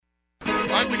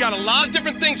right? We got a lot of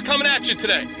different things coming at you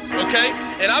today, okay?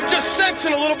 And I'm just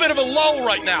sensing a little bit of a lull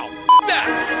right now. That.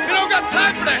 We don't got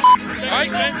time for that. All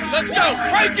right? Let's go.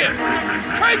 Crank it.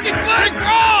 Crank it, Glenn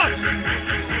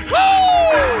Cross.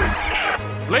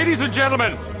 Woo! Ladies and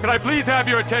gentlemen, can I please have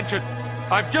your attention?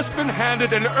 I've just been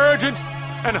handed an urgent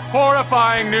and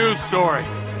horrifying news story.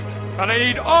 And I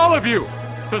need all of you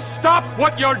to stop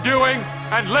what you're doing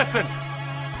and listen.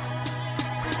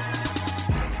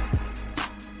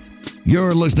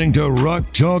 You're listening to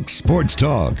Rock Chalk Sports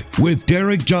Talk with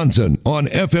Derek Johnson on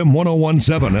FM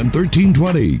 1017 and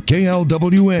 1320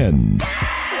 KLWN.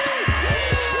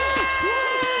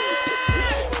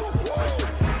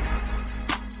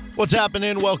 What's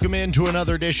happening? Welcome into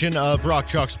another edition of Rock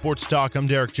Chalk Sports Talk. I'm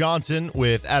Derek Johnson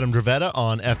with Adam Dravetta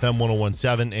on FM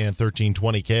 1017 and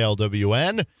 1320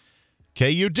 KLWN.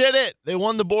 KU did it. They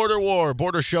won the border war,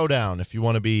 border showdown, if you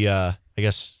want to be,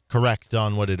 correct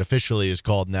on what it officially is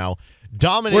called now.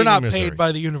 Dominating We're not Missouri. Paid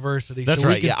by the university. That's so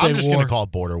right. Yeah, I'm just going to call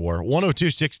it border war.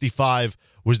 102-65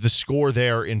 was the score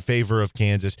there in favor of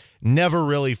Kansas. Never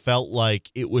really felt like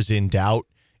it was in doubt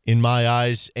in my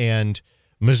eyes. And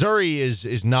Missouri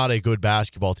is not a good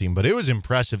basketball team, but it was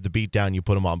impressive the beatdown you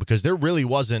put them on because there really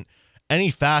wasn't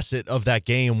any facet of that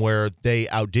game where they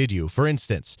outdid you. For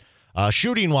instance,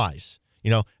 shooting-wise,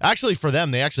 actually for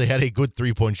them, they actually had a good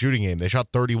three-point shooting game. They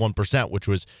shot 31%, which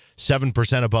was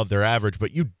 7% above their average,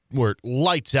 but you were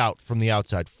lights out from the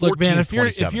outside. Look, man, if your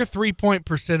 3-point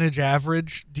percentage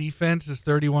average defense is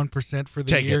 31% for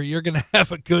the year, you're going to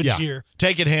have a good year.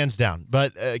 Take it hands down.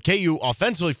 But KU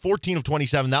offensively, 14 of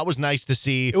 27. That was nice to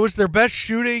see. It was their best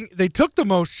shooting. They took the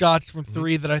most shots from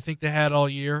three that I think they had all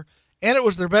year, and it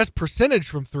was their best percentage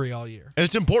from three all year. And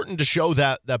it's important to show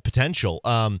that potential.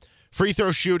 Free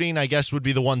throw shooting, I guess, would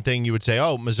be the one thing you would say,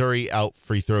 oh, Missouri out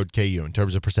free throwed KU in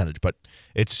terms of percentage, but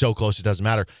it's so close it doesn't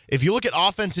matter. If you look at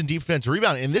offense and defense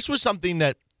rebounding, and this was something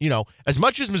that, as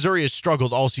much as Missouri has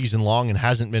struggled all season long and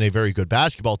hasn't been a very good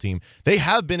basketball team, they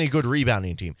have been a good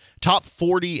rebounding team. Top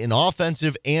 40 in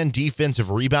offensive and defensive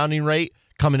rebounding rate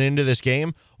coming into this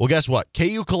game. Well, guess what?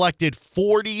 KU collected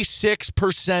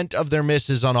 46% of their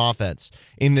misses on offense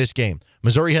in this game.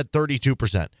 Missouri had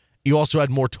 32%. You also had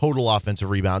more total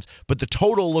offensive rebounds, but the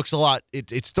total looks a lot,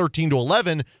 it's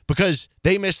 13-11 because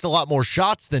they missed a lot more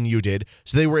shots than you did,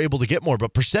 so they were able to get more.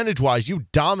 But percentage-wise, you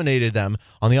dominated them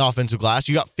on the offensive glass.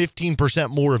 You got 15%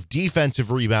 more of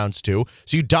defensive rebounds, too.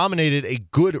 So you dominated a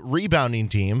good rebounding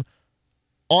team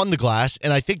on the glass,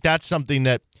 and I think that's something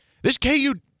that this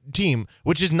KU team,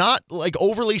 which is not like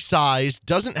overly sized,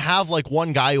 doesn't have like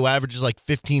one guy who averages like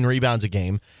 15 rebounds a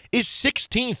game, is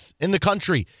 16th in the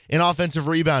country in offensive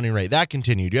rebounding rate. That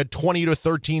continued. You had 20 to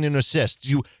 13 in assists.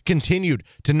 You continued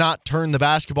to not turn the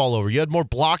basketball over. You had more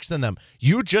blocks than them.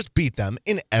 You just beat them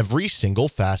in every single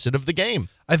facet of the game.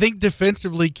 I think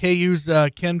defensively, KU's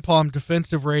KenPom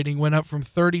defensive rating went up from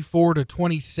 34 to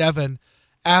 27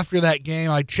 after that game.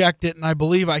 I checked it, and I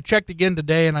believe I checked again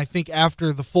today, and I think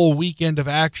after the full weekend of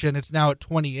action, it's now at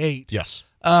 28. Yes.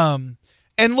 And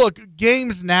look,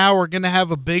 games now are going to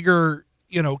have a bigger,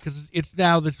 because it's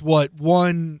now that's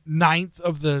 1/9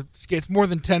 of the, it's more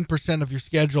than 10% of your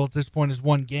schedule at this point is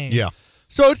one game. Yeah.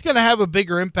 So it's going to have a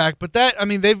bigger impact. But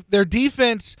their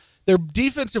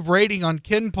defensive rating on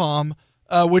KenPom,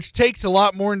 which takes a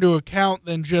lot more into account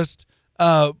than just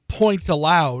points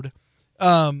allowed.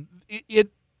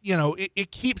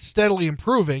 It keeps steadily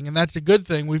improving, and that's a good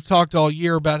thing. We've talked all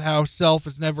year about how Self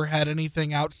has never had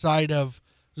anything outside of,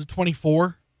 was it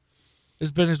 24?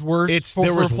 Has been his worst.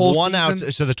 There was one season?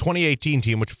 out. So the 2018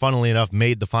 team, which funnily enough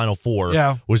made the Final Four,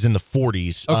 was in the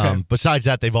 40s. Okay. Besides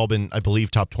that, they've all been, I believe,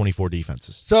 top 24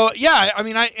 defenses. So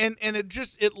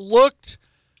it looked.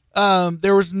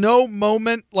 There was no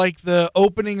moment like the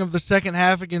opening of the second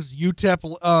half against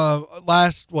UTEP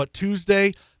last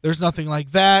Tuesday. There's nothing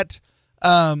like that.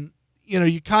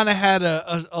 You kind of had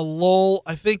a lull.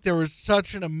 I think there was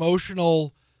such an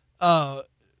emotional.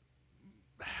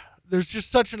 There's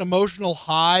just such an emotional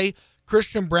high.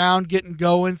 Christian Brown getting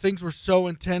going. Things were so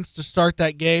intense to start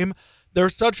that game. There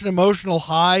was such an emotional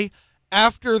high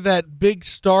after that big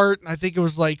start. I think it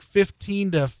was like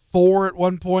 15-4 at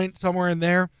one point, somewhere in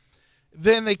there.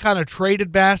 Then they kind of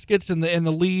traded baskets, and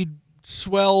the lead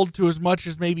swelled to as much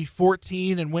as maybe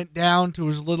 14 and went down to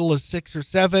as little as 6 or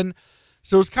 7.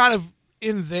 So it was kind of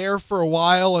in there for a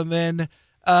while, and then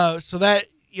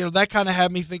that kind of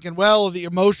had me thinking, well, the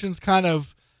emotions kind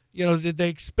of, did they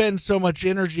expend so much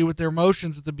energy with their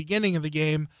emotions at the beginning of the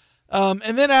game?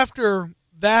 And then after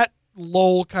that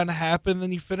lull kind of happened,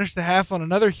 then you finished the half on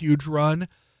another huge run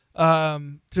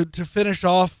to finish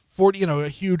off 40, a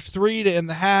huge 3 to end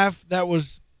the half. That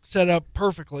was set up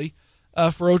perfectly.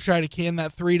 for Ochai to can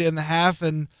that 3 to end the half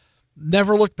and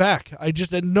never look back. I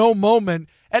just at no moment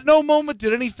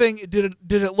did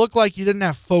it look like you didn't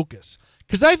have focus.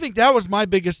 Because I think that was my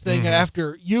biggest thing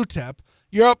after UTEP.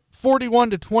 You're up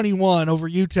 41-21 over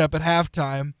UTEP at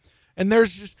halftime, and they're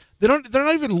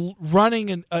not even running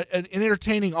an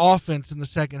entertaining offense in the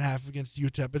second half against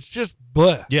UTEP. It's just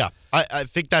bleh. Yeah, I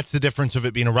think that's the difference of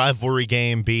it being a rivalry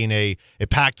game, being a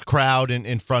packed crowd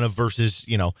in front of versus,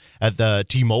 at the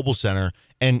T-Mobile Center.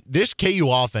 And this KU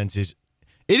offense is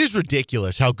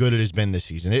ridiculous how good it has been this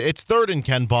season. It's third in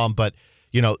KenPom, but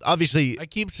obviously, I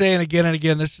keep saying again and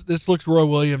again, this looks Roy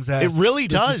Williams-esque. It really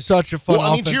does. This is such a fun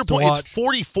offense to your point, watch. it's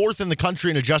 44th in the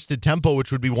country in adjusted tempo,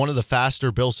 which would be one of the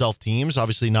faster Bill Self teams.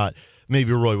 Obviously not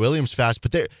maybe Roy Williams fast,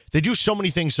 but they do so many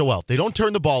things so well. They don't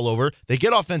turn the ball over. They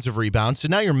get offensive rebounds. So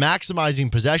now you're maximizing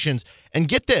possessions. And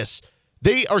get this,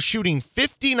 they are shooting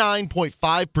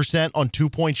 59.5% on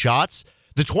 2-point shots.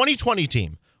 The 2020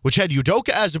 team, which had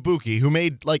Udoka Azubuike, who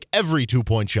made like every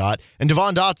 2-point shot, and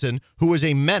Devon Dotson, who was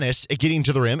a menace at getting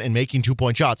to the rim and making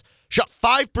 2-point shots, shot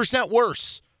 5%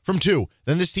 worse from 2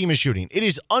 than this team is shooting. It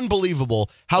is unbelievable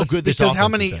how good this offense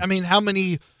has been. How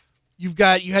many you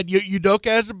had Udoka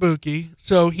Azubuike,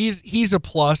 so he's a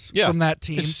plus from that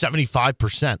team. It's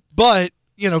 75%. But,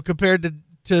 compared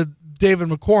to David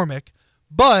McCormick,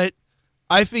 but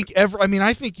I think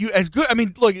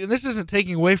look, and this isn't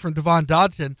taking away from Devon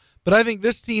Dotson, but I think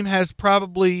this team has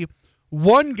probably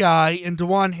one guy in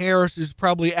DeJuan Harris who's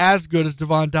probably as good as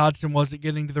Devon Dotson was at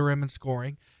getting to the rim and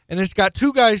scoring. And it's got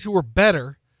 2 guys who were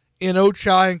better in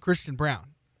Ochai and Christian Brown.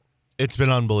 It's been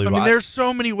unbelievable. I mean, there's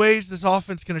so many ways this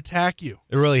offense can attack you.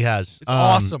 It really has. It's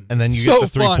awesome. And then you So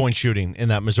get the 3-point fun. shooting in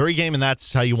that Missouri game, and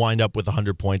that's how you wind up with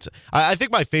 100 points. I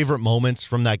think my favorite moments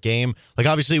from that game, like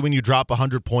obviously when you drop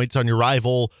 100 points on your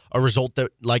rival, a result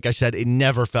that, like I said, it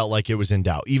never felt like it was in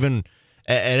doubt. Even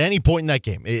at any point in that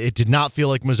game, it did not feel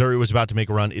like Missouri was about to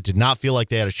make a run. It did not feel like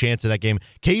they had a chance in that game.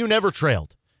 KU never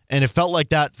trailed, and it felt like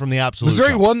that from the absolute Missouri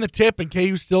jump. won the tip, and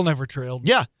KU still never trailed.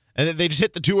 Yeah, and they just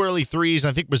hit the 2 early threes, and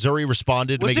I think Missouri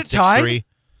responded to Was make it it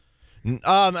 6-3.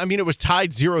 I mean, it was tied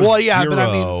 0-0. Well, yeah, but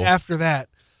I mean, after that.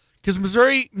 Because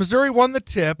Missouri won the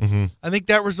tip. Mm-hmm. I think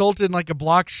that resulted in like a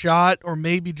blocked shot or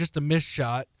maybe just a missed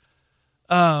shot.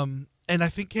 And I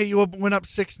think KU went up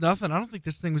 6-0. I don't think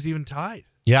this thing was even tied.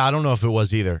 Yeah, I don't know if it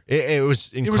was either. It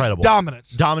was incredible. It was dominance.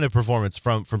 Dominant performance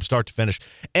from start to finish.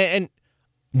 And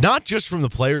not just from the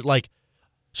players.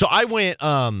 So I went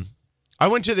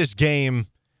to this game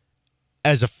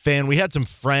as a fan. We had some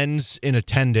friends in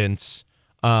attendance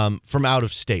from out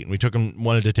of state, and we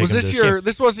wanted to take them to this game.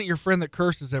 This wasn't your friend that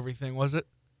curses everything, was it?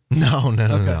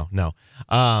 No.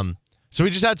 So we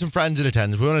just had some friends in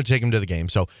attendance. We wanted to take them to the game.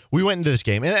 So we went into this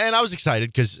game. And I was excited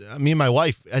because me and my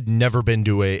wife had never been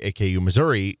to a KU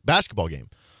Missouri basketball game.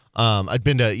 I'd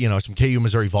been to, some KU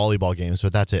Missouri volleyball games,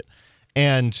 but that's it.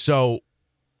 And so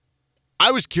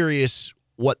I was curious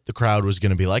what the crowd was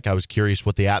going to be like. I was curious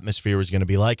what the atmosphere was going to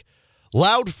be like.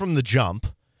 Loud from the jump.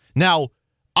 Now,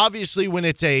 obviously, when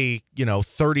it's a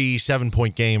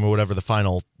 37-point game or whatever the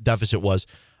final deficit was,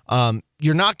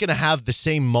 you're not going to have the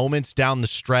same moments down the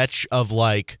stretch of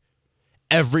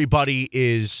everybody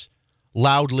is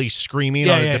loudly screaming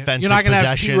on a defensive You're not going to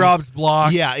have possession. T-Rob's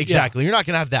block. Yeah, exactly. You're not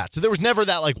going to have that. So there was never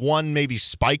that one maybe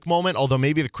spike moment, although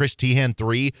maybe the Chris Tehan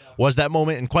 3 was that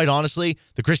moment. And quite honestly,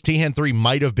 the Chris Tehan 3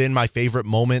 might have been my favorite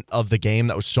moment of the game.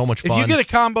 That was so much fun. If you get a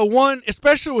combo,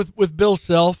 especially with Bill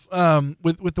Self,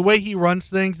 with the way he runs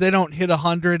things, they don't hit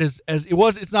 100 as it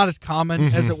was. It's not as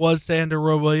common as it was, say, under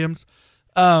Roy Williams,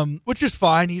 which is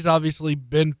fine. He's obviously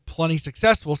been plenty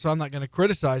successful, so I'm not going to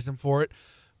criticize him for it.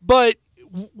 But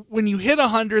when you hit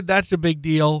 100, that's a big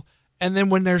deal. And then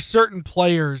when there's certain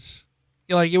players,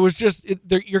 you're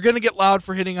going to get loud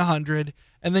for hitting 100,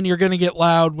 and then you're going to get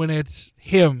loud when it's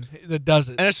him that does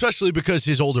it. And especially because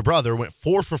his older brother went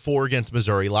 4 for 4 against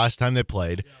Missouri last time they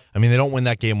played. I mean, they don't win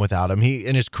that game without him. He,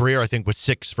 in his career, I think, was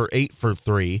 6 for 8 for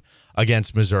 3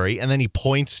 against Missouri. And then he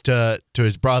points to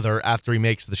his brother after he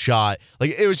makes the shot.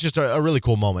 It was just a really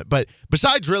cool moment. But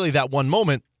besides really that one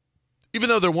moment, even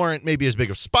though there weren't maybe as big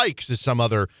of spikes as some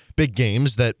other big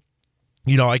games that,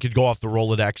 I could go off the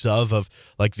Rolodex of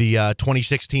the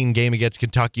 2016 game against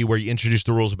Kentucky where you introduced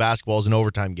the rules of basketball as an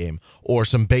overtime game, or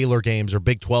some Baylor games or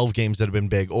Big 12 games that have been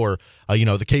big, or,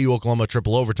 the KU Oklahoma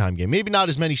triple overtime game. Maybe not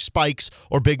as many spikes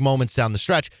or big moments down the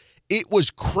stretch. It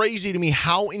was crazy to me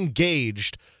how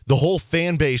engaged the whole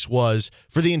fan base was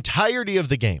for the entirety of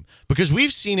the game, because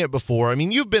we've seen it before. I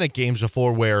mean, you've been at games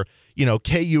before where,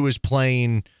 KU is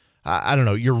playing,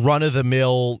 your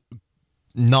run-of-the-mill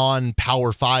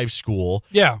non-Power 5 school.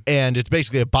 Yeah. And it's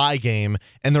basically a bye game,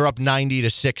 and they're up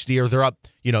 90-60, or they're up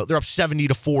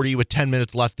 70-40 with 10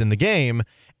 minutes left in the game.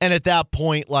 And at that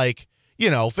point, like,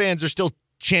 fans are still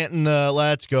chanting the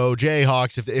 "Let's go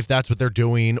Jayhawks" if that's what they're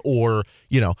doing, or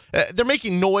they're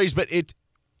making noise, but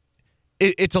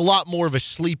it's a lot more of a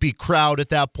sleepy crowd at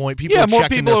that point. People are more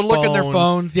checking people their are looking at their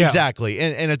phones. Yeah. Exactly.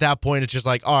 And at that point, it's just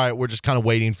like, all right, we're just kind of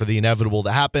waiting for the inevitable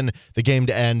to happen, the game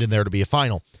to end, and there to be a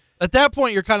final. At that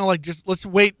point, you're kind of like, just let's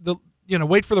wait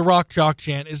wait for the Rock Chalk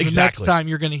chant is the Exactly. next time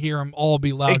you're going to hear them all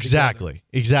be loud together.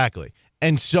 Exactly.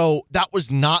 And so that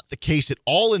was not the case at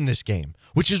all in this game,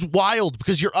 which is wild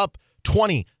because you're up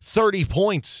 20, 30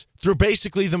 points through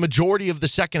basically the majority of the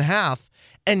second half,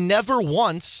 and never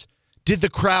once did the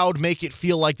crowd make it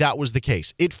feel like that was the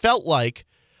case. It felt like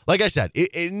I said,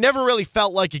 it never really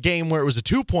felt like a game where it was a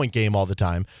 2-point game all the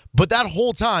time, but that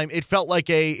whole time it felt like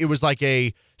it was like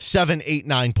a 7, 8,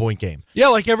 9-point game. Yeah,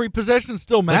 like every possession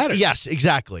still mattered. Yes,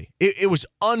 exactly. It was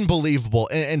unbelievable.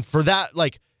 And for that,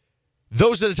 like,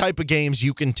 those are the type of games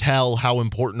you can tell how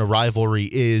important a rivalry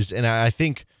is. And I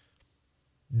think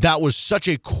that was such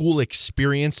a cool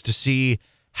experience to see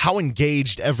how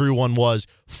engaged everyone was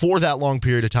for that long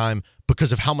period of time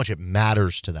because of how much it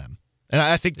matters to them. And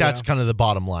I think that's kind of the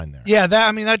bottom line there. Yeah,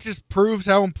 that just proves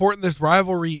how important this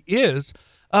rivalry is.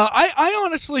 I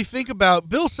honestly think about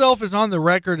Bill Self is on the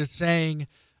record as saying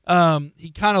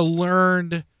he kind of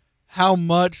learned how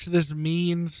much this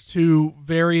means to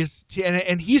various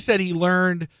and he said he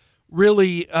learned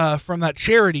really from that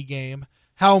charity game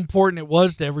how important it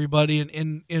was to everybody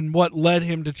and what led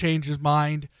him to change his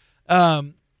mind.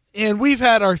 And we've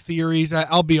had our theories.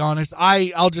 I'll be honest.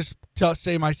 I'll just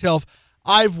say myself,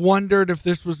 I've wondered if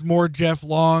this was more Jeff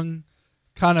Long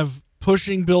kind of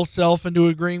pushing Bill Self into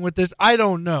agreeing with this. I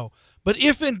don't know. But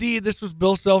if indeed this was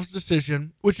Bill Self's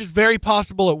decision, which is very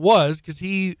possible it was, because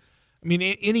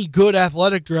any good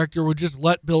athletic director would just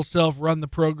let Bill Self run the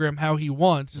program how he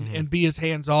wants and be as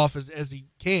hands-off as he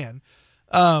can.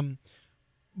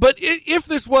 But if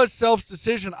this was Self's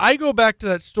decision, I go back to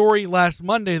that story last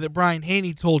Monday that Brian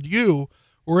Haney told you,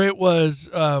 where it was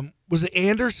it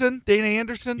Anderson, Dana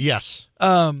Anderson? Yes.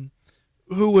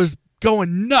 Who was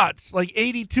going nuts, like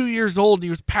 82 years old, and he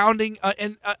was pounding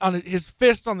on his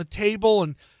fist on the table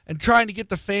and trying to get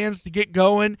the fans to get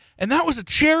going. And that was a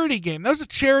charity game. That was a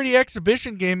charity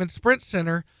exhibition game in Sprint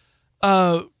Center,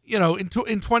 in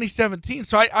 2017.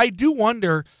 So I do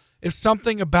wonder if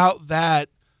something about that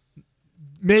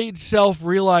made Self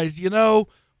realize,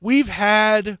 we've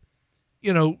had,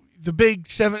 the big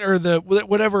 7 or the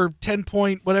whatever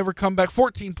 10-point, whatever comeback,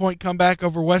 14-point comeback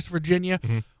over West Virginia.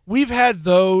 Mm-hmm. We've had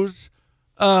those.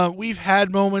 We've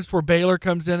had moments where Baylor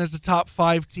comes in as a top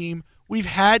 5 team. We've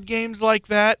had games like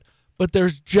that, but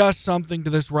there's just something to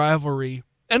this rivalry.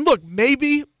 And look,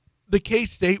 maybe the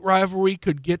K-State rivalry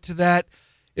could get to that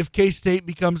if K-State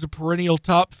becomes a perennial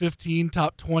top 15,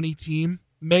 top 20 team.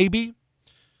 Maybe.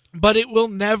 But it will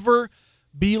never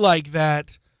be like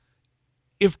that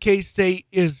if K-State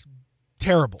is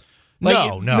terrible.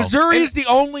 No. Missouri is the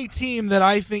only team that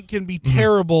I think can be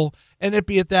terrible and it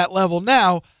be at that level.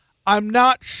 Now, I'm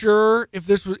not sure if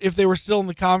they were still in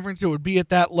the conference, it would be at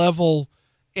that level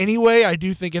anyway. I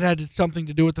do think it had something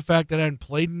to do with the fact that I hadn't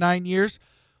played in 9 years.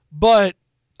 But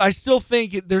I still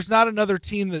think there's not another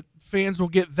team that fans will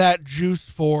get that juice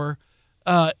for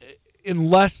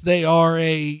unless they are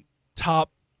a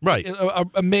top, right,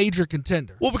 a major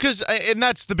contender. Well, because, and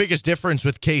that's the biggest difference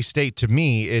with K-State to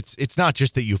me. It's not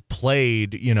just that you've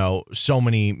played, so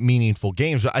many meaningful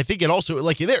games, but I think it also,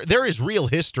 like, there is real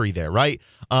history there, right?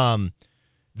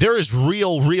 There is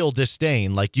real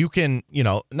disdain. Like, you can,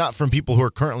 not from people who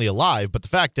are currently alive, but the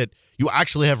fact that you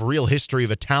actually have a real history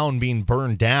of a town being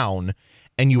burned down,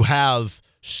 and you have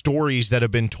stories that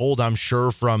have been told, I'm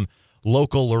sure, from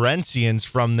local Lawrencians,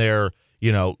 from their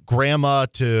grandma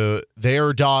to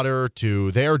their daughter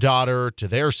to their daughter to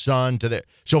their son to their,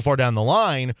 so far down the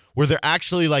line, where there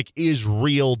actually is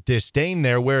real disdain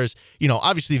there. Whereas,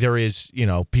 obviously there is,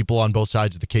 people on both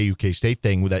sides of the KU State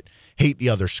thing that hate the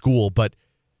other school, but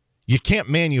you can't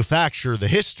manufacture the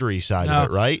history side of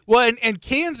it, right? Well, and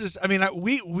Kansas,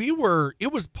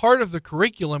 it was part of the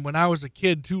curriculum when I was a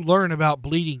kid to learn about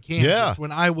bleeding Kansas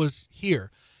when I was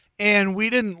here. And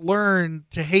we didn't learn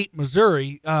to hate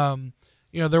Missouri.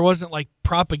 There wasn't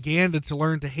propaganda to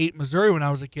learn to hate Missouri when I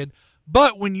was a kid.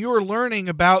 But when you're learning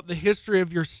about the history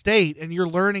of your state and you're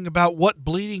learning about what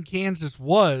bleeding Kansas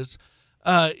was,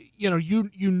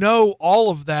 you know all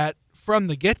of that from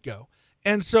the get-go.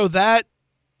 And so that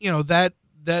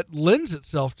lends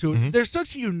itself to it. Mm-hmm. There's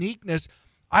such a uniqueness.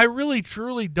 I really,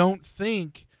 truly don't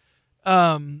think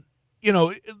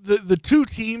the two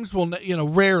teams will,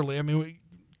 rarely. I mean,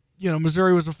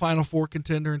 Missouri was a Final Four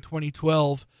contender in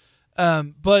 2012,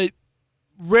 but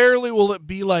rarely will it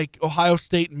be like Ohio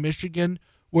State and Michigan,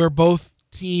 where both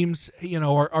teams,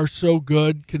 are so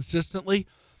good consistently.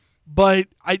 But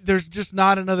there's just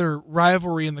not another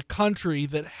rivalry in the country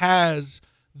that has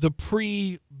the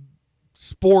pre-sport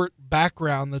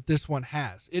background that this one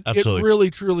has. It really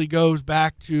truly goes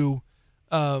back to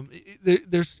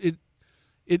it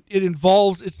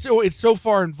involves it's so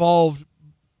far involved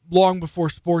long before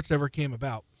sports ever came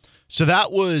about. So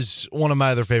that was one of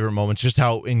my other favorite moments, just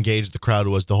how engaged the crowd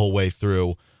was the whole way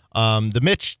through. The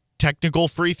Mitch technical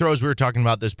free throws, we were talking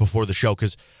about this before the show,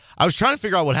 because I was trying to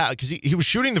figure out what happened, because he was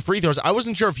shooting the free throws. I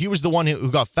wasn't sure if he was the one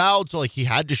who got fouled, so like he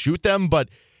had to shoot them, but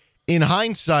in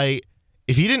hindsight,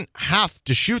 if he didn't have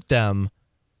to shoot them,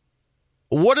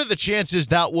 what are the chances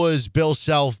that was Bill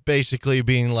Self basically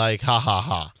being like, ha, ha,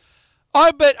 ha?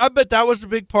 I bet that was a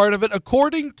big part of it.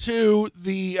 According to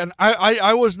and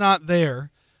I was not there,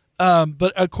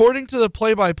 but according to the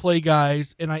play-by-play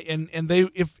guys, and they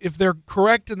if they're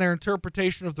correct in their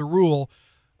interpretation of the rule,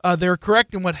 they're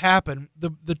correct in what happened.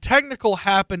 The technical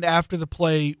happened after the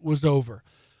play was over.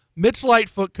 Mitch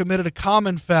Lightfoot committed a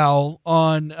common foul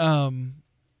on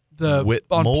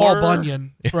Paul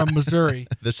Bunyan from Missouri,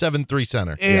 the 7'3"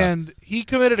 center, and he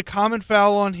committed a common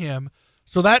foul on him,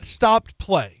 so that stopped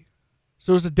play.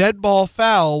 So it was a dead ball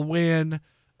foul when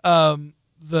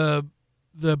the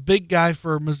big guy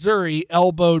for Missouri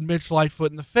elbowed Mitch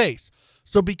Lightfoot in the face.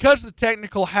 So because the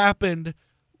technical happened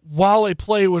while a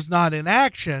play was not in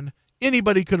action,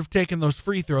 anybody could have taken those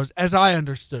free throws, as I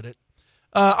understood it.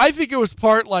 I think it was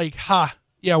part like,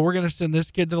 we're going to send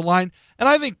this kid to the line. And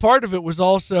I think part of it was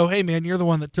also, hey, man, you're the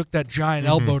one that took that giant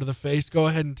elbow to the face. Go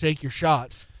ahead and take your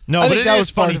shots. No, but it is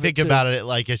funny thinking about it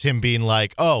like as him being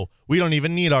like, oh, we don't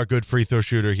even need our good free throw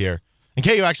shooter here. And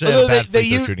KU actually had a bad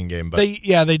free throw shooting game. But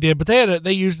they did. But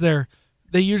they used their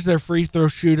free throw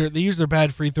shooter. They used their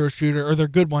bad free throw shooter or their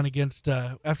good one against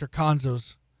after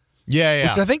Konzo's. Yeah.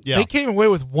 Which I think they came away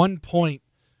with 1 point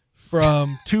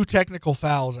from 2 technical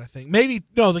fouls, I think. They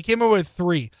came away with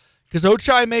 3. Because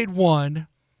Ochai made 1,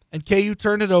 and KU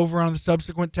turned it over on the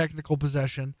subsequent technical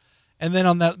possession. And then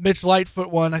on that Mitch Lightfoot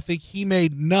one, I think he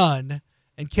made none,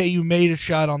 and KU made a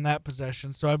shot on that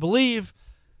possession. So I believe,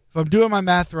 if I'm doing my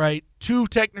math right, 2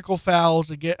 technical fouls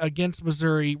against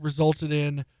Missouri resulted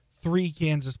in 3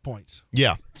 Kansas points.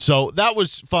 Yeah, so that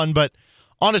was fun, but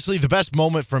honestly, the best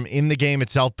moment from in the game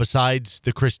itself, besides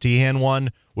the Chris Tehan one,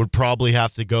 would probably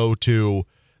have to go to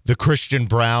the Christian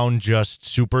Braun just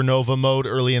supernova mode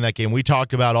early in that game. We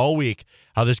talked about all week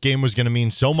how this game was going to mean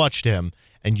so much to him,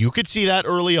 and you could see that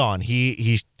early on.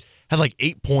 He had like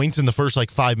 8 points in the first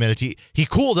 5 minutes. He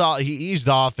cooled off, he eased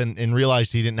off and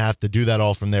realized he didn't have to do that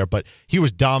all from there, but he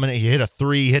was dominant. He hit a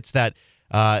 3, hits that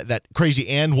crazy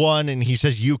and one, and he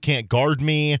says, "You can't guard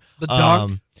me." The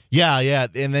dunk. Yeah,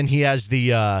 and then he has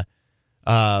the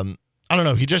I don't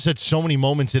know. He just had so many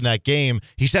moments in that game.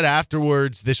 He said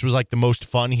afterwards this was like the most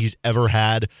fun he's ever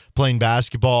had playing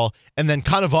basketball. And then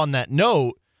kind of on that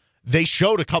note, they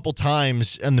showed a couple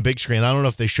times on the big screen. I don't know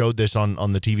if they showed this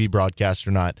on the TV broadcast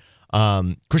or not.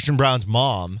 Christian Braun's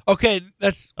mom. Okay,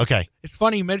 okay. It's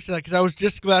funny you mentioned that because I was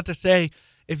just about to say,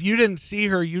 if you didn't see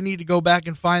her, you need to go back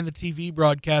and find the TV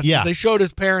broadcast. Yeah. They showed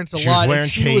his parents a she lot.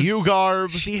 Was wearing KU garb.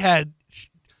 She had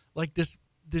like this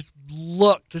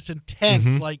look, this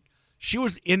intense, like, she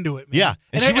was into it, man. Yeah,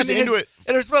 and she was into it.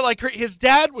 And it was like his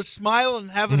dad was smiling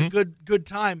and having a good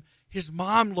time. His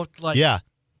mom looked like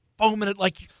foaming,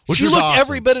 like she looked awesome.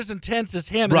 Every bit as intense as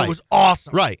him. Right. And it was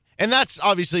awesome. Right. And that's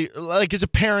obviously, like, as a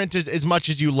parent, as much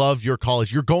as you love your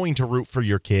college, you're going to root for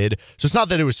your kid. So it's not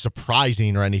that it was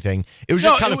surprising or anything. It was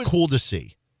just kind of cool to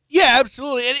see. Yeah,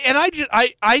 absolutely. And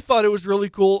I thought it was really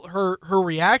cool, her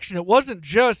reaction. It wasn't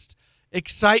just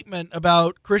excitement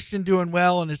about Christian doing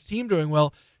well and his team doing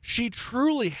well. She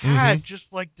truly had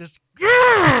just like this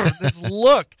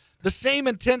look, the same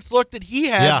intense look that he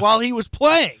had while he was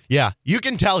playing. Yeah, you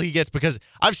can tell he gets, because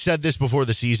I've said this before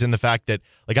the season, the fact that,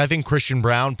 like, I think Christian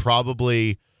Braun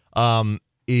probably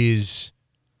is,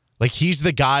 like, he's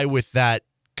the guy with that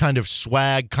kind of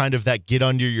swag, kind of that get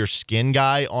under your skin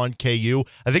guy on KU.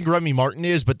 I think Remy Martin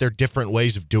is, but they're different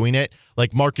ways of doing it.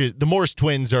 Like the Morris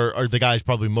twins are the guys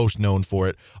probably most known for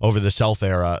it over the Self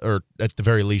era, or at the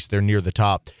very least, they're near the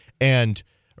top. And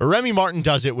Remy Martin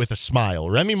does it with a smile.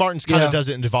 Remy Martin's kind of does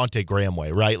it in Devontae Graham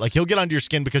way, right? Like, he'll get under your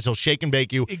skin because he'll shake and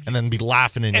bake you and then be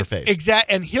laughing in your face.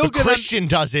 Exactly. And but Christian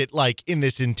does it like in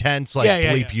this intense, like,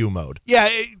 bleep you mode. Yeah.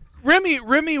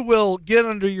 Remy will get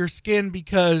under your skin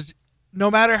because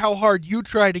no matter how hard you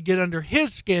try to get under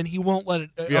his skin, he won't let it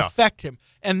affect him.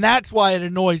 And that's why it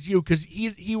annoys you, because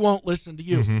he won't listen to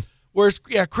you. Mm-hmm. Whereas,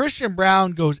 Christian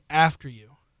Brown goes after you.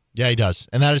 Yeah, he does.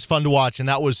 And that is fun to watch. And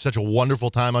that was such a wonderful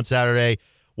time on Saturday.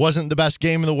 Wasn't the best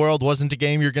game in the world. Wasn't a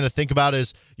game you're going to think about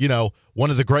as, one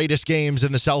of the greatest games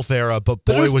in the Self era. But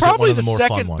boy, was it one of the more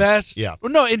fun ones. Best. Yeah.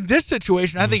 Well, no, in this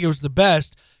situation, I think it was the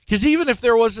best. Because even if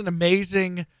there was an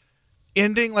amazing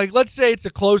ending, like let's say it's a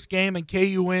close game and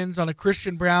KU wins on a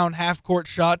Christian Brown half-court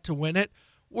shot to win it,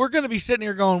 we're going to be sitting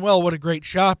here going, well, what a great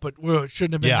shot, but it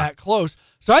shouldn't have been that close.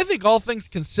 So I think all things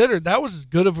considered, that was as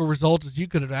good of a result as you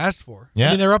could have asked for. Yeah.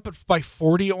 I mean, they're up by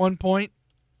 40 at one point.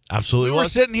 Absolutely. We're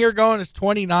sitting here going, is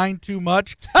 29 too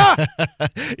much?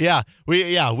 Yeah.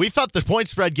 We thought the point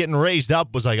spread getting raised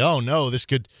up was like, oh no, this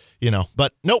could,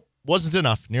 but nope, wasn't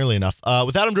enough, nearly enough.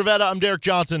 With Adam Dravetta, I'm Derek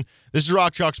Johnson. This is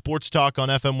Rock Chalk Sports Talk on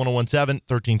FM 1017,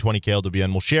 1320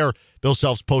 KLWN. We'll share Bill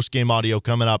Self's post-game audio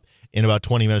coming up in about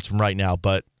 20 minutes from right now.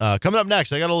 But coming up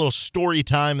next, I got a little story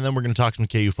time, and then we're going to talk some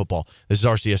KU football. This is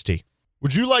RCST.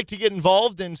 Would you like to get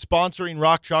involved in sponsoring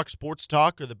Rock Chalk Sports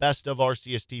Talk or the Best of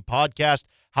RCST podcast?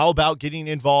 How about getting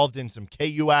involved in some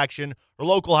KU action or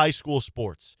local high school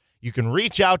sports? You can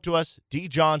reach out to us,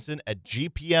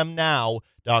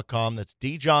 djohnson@gpmnow.com. That's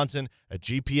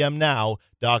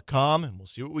djohnson@gpmnow.com, and we'll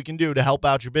see what we can do to help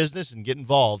out your business and get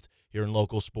involved here in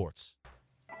local sports.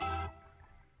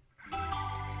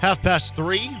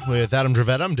 3:30 with Adam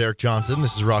Dravetta. I'm Derek Johnson.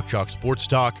 This is Rock Chalk Sports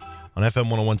Talk on FM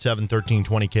 1017,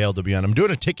 1320 KLWN. I'm doing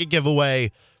a ticket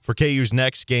giveaway for KU's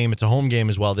next game. It's a home game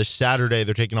as well. This Saturday,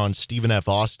 they're taking on Stephen F.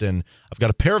 Austin. I've got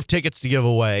a pair of tickets to give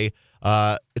away.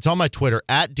 It's on my Twitter,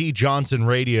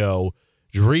 @DJohnsonRadio.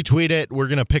 Just retweet it. We're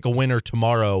going to pick a winner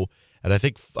tomorrow at, I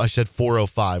think I said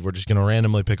 4:05. We're just going to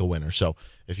randomly pick a winner. So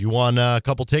if you won a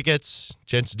couple tickets,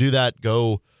 chance to do that,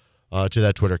 go to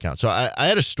that Twitter account. So I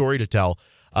had a story to tell.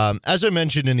 As I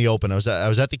mentioned in the open, I was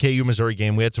at the KU Missouri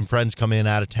game. We had some friends come in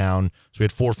out of town. So we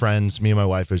had 4 friends, me and my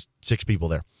wife. There's 6 people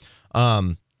there.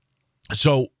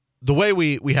 So the way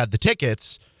we had the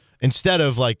tickets, instead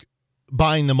of like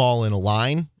buying them all in a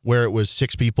line where it was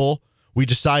 6 people, we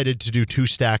decided to do 2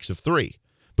 stacks of 3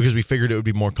 because we figured it would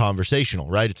be more conversational,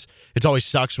 right? It's always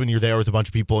sucks when you're there with a bunch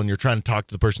of people and you're trying to talk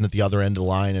to the person at the other end of the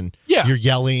line and you're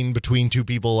yelling between 2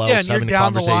 people else, and having you're a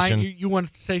down conversation. The line, you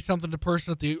want to say something to the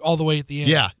person all the way at the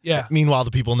end. Yeah. Meanwhile,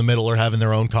 the people in the middle are having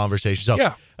their own conversation. So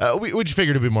we just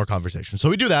figured it'd be more conversation. So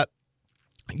we do that,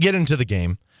 get into the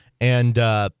game, and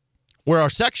where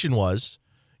our section was,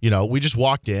 we just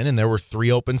walked in and there were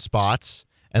 3 open spots.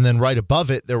 And then right above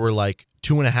it, there were like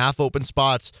 2.5 open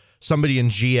spots. Somebody in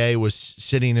GA was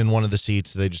sitting in one of the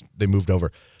seats. They moved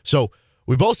over. So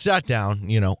we both sat down,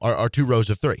 our 2 rows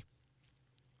of 3.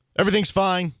 Everything's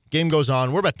fine. Game goes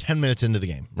on. We're about 10 minutes into the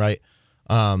game, right?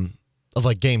 Of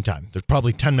like game time. There's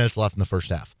probably 10 minutes left in the first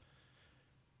half.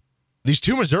 These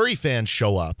 2 Missouri fans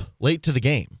show up late to the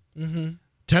game,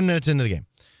 10 minutes into the game.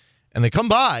 And they come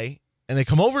by and they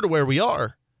come over to where we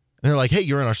are. And they're like, hey,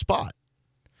 you're in our spot.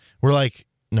 We're like,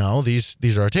 no, these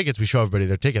are our tickets. We show everybody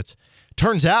their tickets.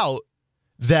 Turns out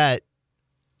that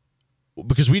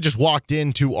because we just walked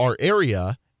into our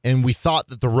area and we thought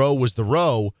that the row was the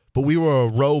row, but we were a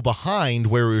row behind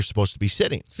where we were supposed to be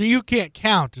sitting. So you can't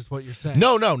count is what you're saying.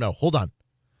 No. Hold on.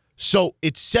 So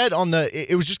it said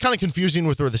it was just kind of confusing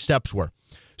with where the steps were.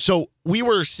 So we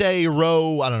were, say,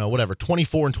 row, I don't know, whatever,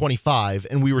 24 and 25,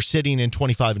 and we were sitting in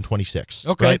 25 and 26.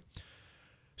 Okay. Right?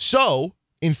 So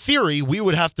in theory, we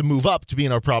would have to move up to be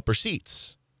in our proper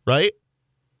seats, right?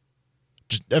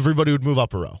 Just everybody would move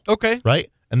up a row. Okay.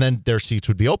 Right? And then their seats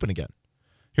would be open again.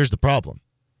 Here's the problem.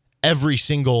 Every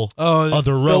single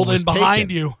other row was behind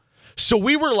taken. you. So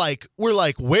we're like,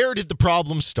 where did the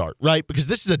problem start, right? Because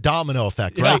this is a domino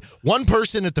effect, right? One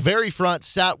person at the very front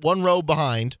sat 1 row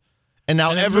behind, and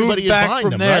now everybody is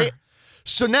behind them, right?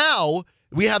 So now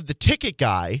we have the ticket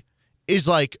guy is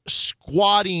like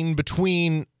squatting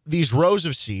between these rows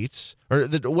of seats, or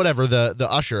the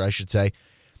usher, I should say,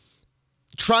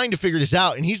 trying to figure this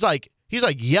out. And he's like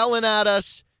yelling at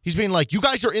us. He's being like, you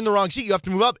guys are in the wrong seat. You have to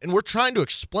move up. And we're trying to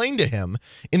explain to him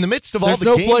in the midst of all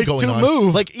the game going on.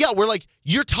 Move. Like, we're like,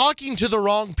 you're talking to the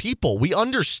wrong people. We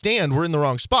understand we're in the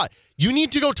wrong spot. You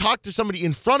need to go talk to somebody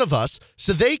in front of us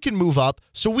so they can move up,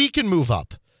 so we can move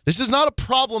up. This is not a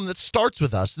problem that starts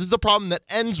with us. This is the problem that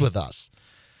ends with us.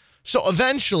 So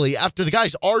eventually, after the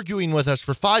guy's arguing with us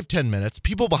for 5-10 minutes,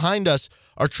 people behind us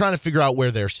are trying to figure out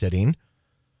where they're sitting.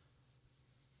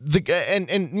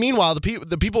 And meanwhile,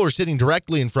 the people who are sitting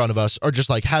directly in front of us are just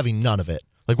like having none of it.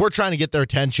 Like, we're trying to get their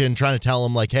attention, trying to tell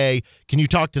them like, hey, can you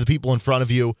talk to the people in front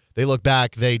of you? They look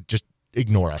back, they just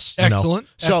ignore us. Excellent.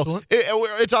 So Excellent.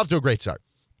 It's off to a great start.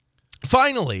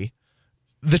 Finally,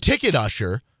 the ticket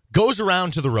usher goes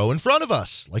around to the row in front of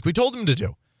us, like we told him to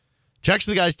do. Checks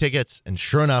the guy's tickets, and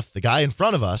sure enough, the guy in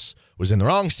front of us was in the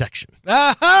wrong section.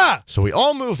 Aha! So we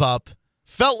all move up,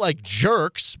 felt like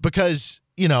jerks because,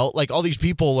 like all these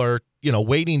people are,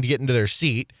 waiting to get into their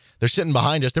seat. They're sitting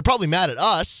behind us. They're probably mad at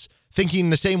us,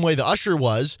 thinking the same way the usher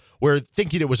was, where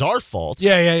thinking it was our fault.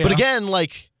 Yeah. But again, what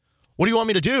do you want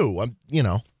me to do?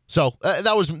 So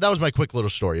that was my quick little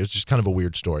story. It was just kind of a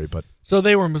weird story, but So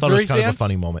they were thought it Missouri was kind fans? of a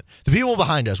funny moment. The people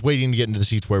behind us waiting to get into the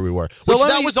seats where we were, So which let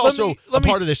that me- was let also me- a let me-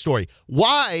 part of this story.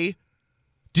 Why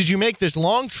did you make this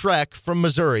long trek from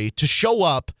Missouri to show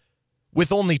up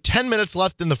with only 10 minutes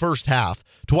left in the first half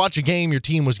to watch a game your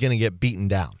team was going to get beaten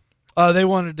down?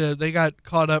 They got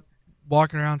caught up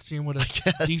walking around seeing what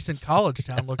a decent college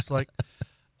town looks like.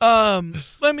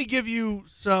 Let me give you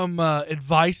some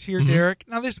advice here, Derek.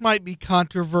 Now, this might be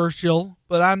controversial,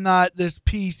 but I'm not this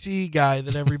PC guy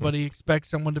that everybody expects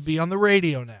someone to be on the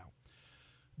radio now.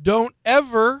 Don't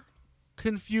ever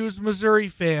confuse Missouri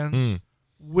fans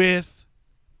with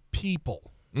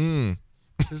people.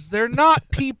 Because they're not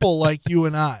people like you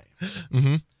and I.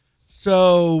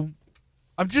 So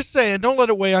I'm just saying, don't let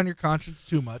it weigh on your conscience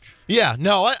too much. Yeah,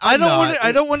 no, I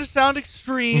don't want to sound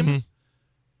extreme,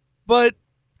 but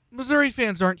Missouri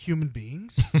fans aren't human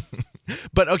beings.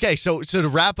 But okay, so to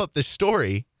wrap up this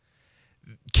story,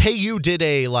 KU did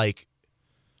a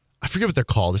I forget what they're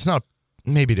called. It's not.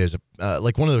 Maybe it is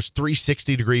like one of those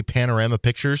 360-degree panorama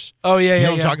pictures. Oh yeah, You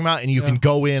know what I'm talking about? And you can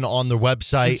go in on their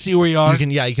website. And see where you are.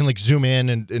 You can zoom in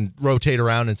and rotate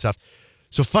around and stuff.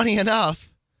 So funny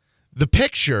enough, the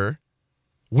picture,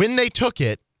 when they took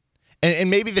it, and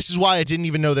maybe this is why I didn't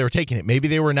even know they were taking it. Maybe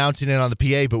they were announcing it on the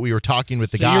PA, but we were talking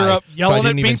with the So guy. you're up so I yelling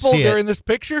didn't at even people see it. during this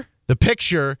picture? The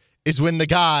picture is when the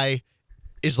guy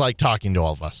is talking to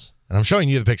all of us. And I'm showing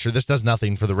you the picture. This does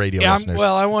nothing for the radio listeners.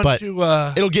 I want but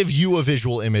to. It'll give you a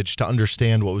visual image to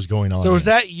understand what was going on. So is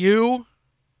here. that you?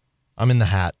 I'm in the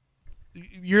hat.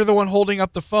 You're the one holding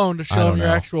up the phone to show don't them your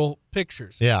know. actual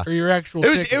pictures. Yeah. Or your actual.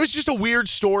 It was just a weird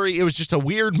story. It was just a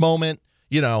weird moment,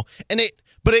 and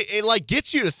it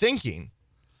gets you to thinking.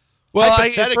 Well,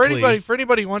 hypothetically- for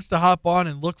anybody who wants to hop on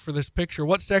and look for this picture,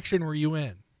 what section were you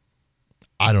in?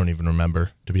 I don't even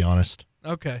remember, to be honest.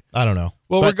 Okay. I don't know.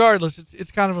 Well, But regardless,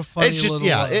 it's kind of a funny it's just little.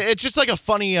 it's just like a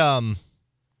funny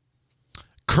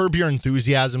Curb Your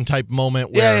Enthusiasm type moment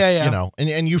Yeah, where yeah, yeah.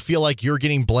 and you feel like you're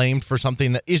getting blamed for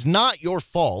something that is not your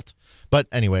fault. But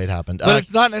anyway, it happened. But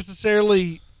it's not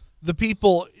necessarily the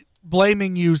people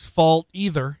blaming you's fault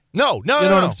either. No, You know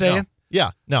what I'm saying? No.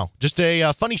 Yeah, no, just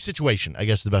a funny situation, I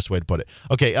guess is the best way to put it.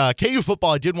 Okay, KU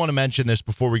football, I did want to mention this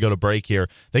before we go to break here.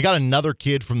 They got another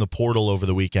kid from the portal over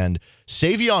the weekend,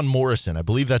 Savion Morrison. I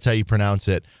believe that's how you pronounce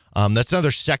it. That's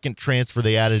another second transfer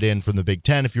they added in from the Big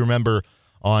Ten. If you remember,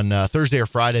 on Thursday or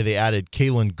Friday, they added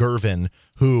Kalen Gervin,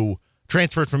 who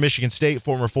transferred from Michigan State,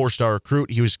 former four-star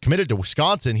recruit. He was committed to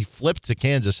Wisconsin. He flipped to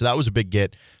Kansas, so that was a big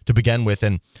get to begin with.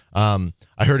 And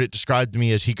I heard it described to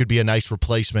me as he could be a nice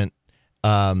replacement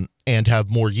and have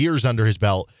more years under his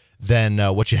belt than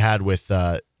what you had with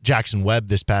Jackson Webb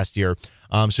this past year.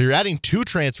 So you're adding two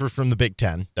transfers from the Big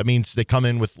Ten. That means they come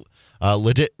in with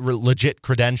legit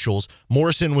credentials.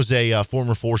 Morrison was a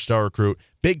former four-star recruit,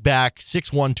 big back,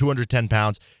 6'1", 210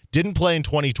 pounds, didn't play in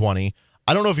 2020.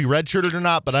 I don't know if he redshirted or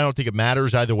not, but I don't think it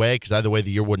matters either way because either way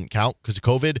the year wouldn't count because of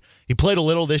COVID. He played a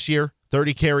little this year,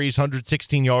 30 carries,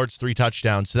 116 yards, 3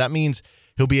 touchdowns. So that means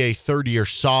he'll be a third-year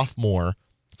sophomore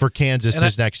for Kansas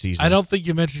this next season. I don't think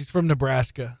you mentioned he's from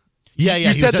Nebraska. Yeah, You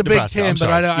he said was the at Big Nebraska. Ten, I'm but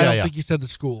sorry. I don't Yeah. think you said the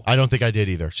school. I don't think I did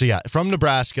either. So, yeah, from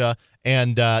Nebraska,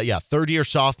 and, third-year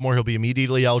sophomore. He'll be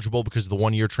immediately eligible because of the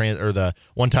the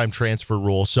one-time transfer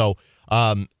rule. So,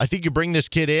 I think you bring this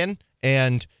kid in,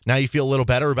 and now you feel a little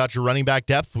better about your running back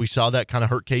depth. We saw that kind of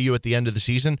hurt KU at the end of the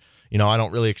season. I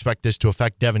don't really expect this to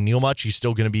affect Devin Neal much. He's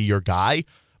still going to be your guy,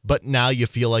 but now you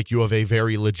feel like you have a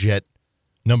very legit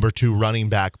number 2 running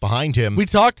back behind him. We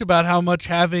talked about how much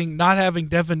not having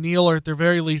Devin Neal, or at the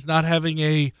very least not having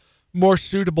a more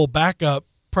suitable backup,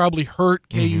 probably hurt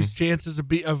KU's chances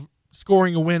of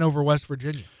scoring a win over West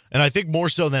Virginia. And I think more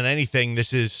so than anything,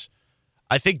 this is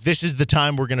the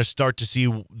time we're going to start to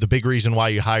see the big reason why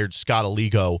you hired Scott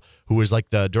Aligo, who is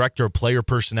like the director of player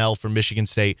personnel for Michigan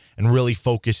State and really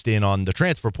focused in on the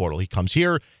transfer portal. He comes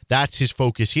here. That's his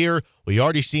focus here. We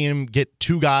already see him get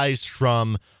 2 guys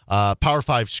from Power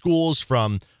 5 schools,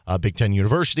 from Big Ten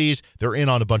universities. They're in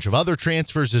on a bunch of other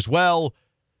transfers as well.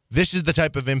 This is the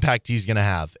type of impact he's going to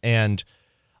have. And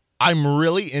I'm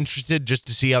really interested just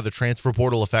to see how the transfer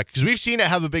portal effect, because we've seen it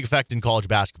have a big effect in college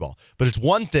basketball. But it's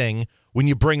one thing when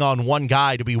you bring on one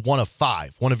guy to be one of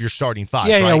five, one of your starting five.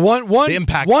 Yeah, right? The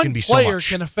impact one can be so player much.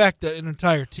 can affect an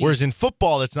entire team. Whereas in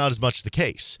football, that's not as much the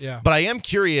case. Yeah. But I am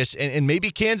curious, and maybe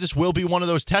Kansas will be one of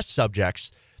those test subjects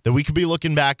that we could be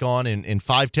looking back on in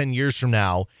 5-10 years from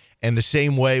now, and the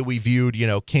same way we viewed,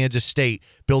 Kansas State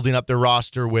building up their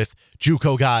roster with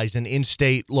JUCO guys and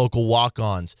in-state local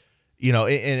walk-ons,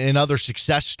 and other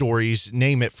success stories,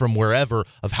 name it, from wherever,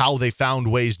 of how they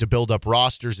found ways to build up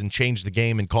rosters and change the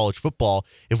game in college football.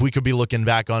 If we could be looking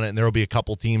back on it, and there will be a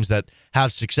couple teams that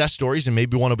have success stories, and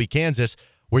maybe one will be Kansas,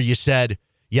 where you said,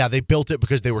 yeah, they built it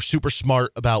because they were super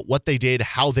smart about what they did,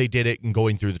 how they did it, and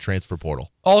going through the transfer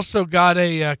portal. Also got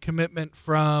a commitment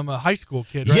from a high school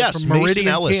kid, right? Yes, from Mason Meridian,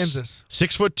 Ellis, Kansas.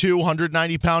 6'2",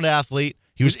 190-pound athlete.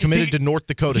 He was committed to North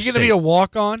Dakota Is he State. going to be a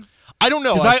walk-on? I don't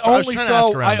know. Because I only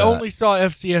only saw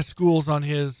FCS schools on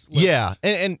his list. Yeah,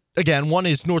 and again, one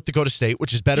is North Dakota State,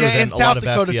 which is better than and a South lot of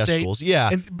Dakota FBS State. schools.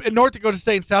 Yeah, and North Dakota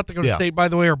State and South Dakota State, by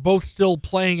the way, are both still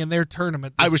playing in their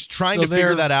tournament. I was trying to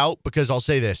figure that out, because I'll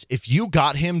say this: if you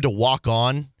got him to walk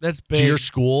on that's big. to your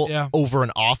school over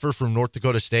an offer from North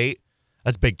Dakota State,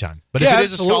 that's big time. But if it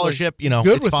is a scholarship,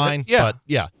 it's fine. Yeah.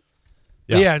 But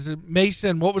yeah. Is it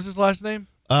Mason? What was his last name?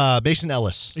 Mason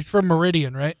Ellis. He's from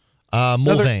Meridian, right?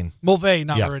 Mulvane. Mulvane,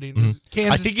 not Meridian. Mm-hmm.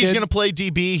 Kansas I think he's going to play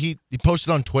DB. He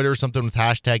posted on Twitter something with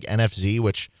hashtag NFZ,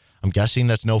 which I'm guessing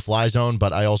that's no-fly zone,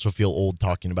 but I also feel old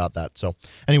talking about that. So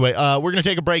anyway, we're going to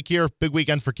take a break here. Big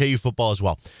weekend for KU football as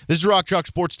well. This is Rock Chalk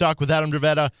Sports Talk with Adam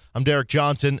Dravetta. I'm Derek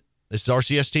Johnson. This is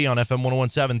RCST on FM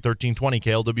 101.7, 1320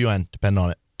 KLWN. Depend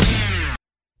on it.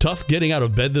 Tough getting out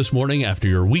of bed this morning after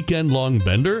your weekend-long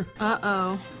bender?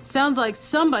 Uh-oh. Sounds like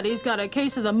somebody's got a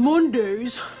case of the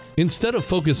Mondays. Instead of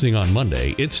focusing on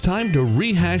Monday, it's time to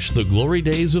rehash the glory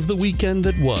days of the weekend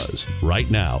that was,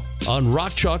 right now, on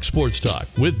Rock Chalk Sports Talk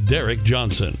with Derek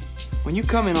Johnson. When you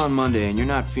come in on Monday and you're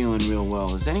not feeling real well,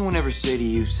 does anyone ever say to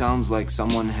you, sounds like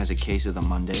someone has a case of the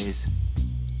Mondays?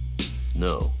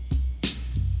 No.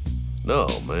 No,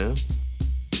 man.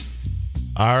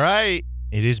 All right.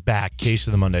 It is back, Case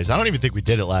of the Mondays. I don't even think we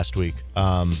did it last week.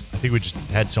 I think we just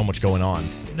had so much going on.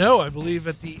 No, I believe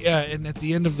at the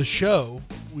end of the show,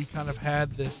 we kind of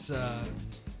had this,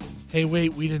 hey,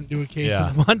 wait, we didn't do a Case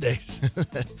of the Mondays.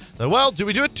 Well, do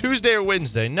we do it Tuesday or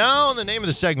Wednesday? No, the name of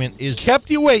the segment is Kept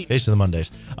You Waiting. Case of the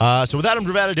Mondays. So with Adam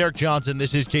Dravetta, Derek Johnson,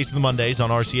 this is Case of the Mondays on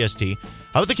RCST.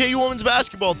 How about the KU women's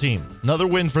basketball team? Another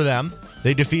win for them.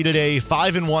 They defeated a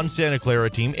 5-1 Santa Clara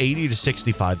team,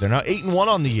 80-65. They're now 8-1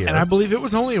 on the year. And I believe it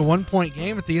was only a 1-point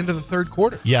game at the end of the third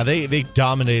quarter. Yeah, they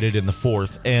dominated in the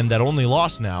fourth, and that only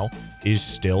loss now is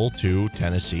still to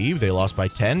Tennessee. They lost by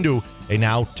 10 to a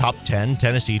now top 10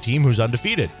 Tennessee team who's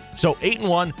undefeated. So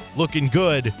 8-1, looking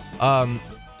good.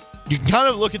 You can kind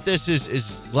of look at this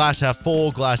as glass half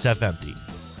full, glass half empty.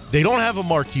 They don't have a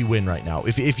marquee win right now.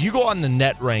 If you go on the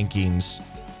net rankings,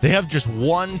 they have just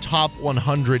one top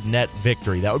 100 net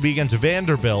victory. That would be against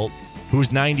Vanderbilt, who's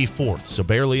 94th, so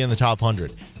barely in the top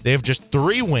 100. They have just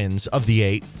 3 wins of the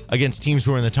 8 against teams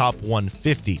who are in the top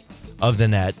 150 of the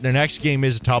net. Their next game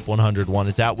is a top 100 one.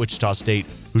 It's at Wichita State,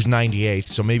 who's 98th,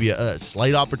 so maybe a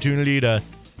slight opportunity to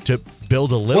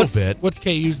build a little bit. What's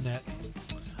KU's net?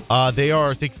 They are,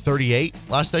 I think, 38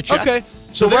 last I checked. Okay.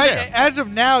 So right there. as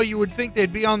of now, you would think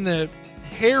they'd be on the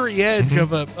hairy edge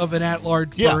of an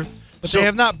at-large berth. But So- they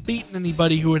have not beaten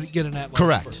anybody who would get an at-large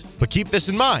Correct. berth. But keep this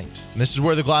in mind. And this is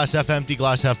where the glass half empty,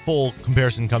 glass half full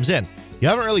comparison comes in. You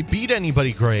haven't really beat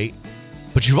anybody great,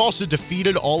 but you've also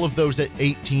defeated all of those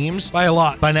 8 teams By a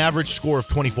lot. by an average score of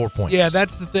 24 points. Yeah,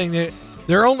 that's the thing.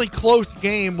 Their only close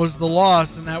game was the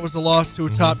loss, and that was a loss to a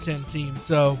top 10 team.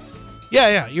 So,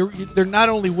 they're not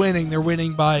only winning, they're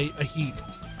winning by a heap,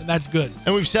 and that's good.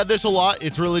 And we've said this a lot.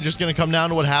 It's really just going to come down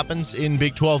to what happens in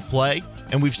Big 12 play.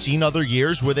 And we've seen other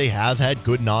years where they have had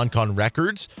good non-con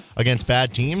records against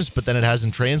bad teams, but then it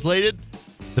hasn't translated.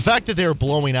 The fact that they're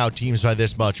blowing out teams by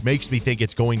this much makes me think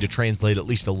it's going to translate at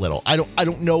least a little. I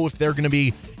don't know if they're going to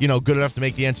be, good enough to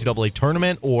make the NCAA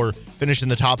tournament or finish in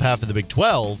the top half of the Big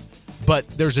 12, but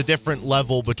there's a different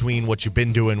level between what you've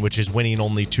been doing, which is winning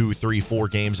only 2, 3, 4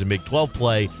 games in Big 12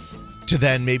 play, to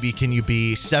then maybe can you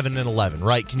be 7-11,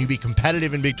 right? Can you be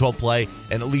competitive in Big 12 play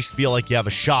and at least feel like you have a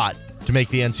shot to make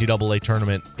the NCAA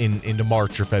tournament into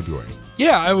March or February?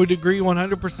 Yeah, I would agree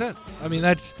 100%. I mean,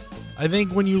 I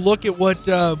think when you look at what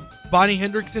Bonnie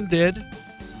Hendrickson did,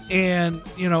 and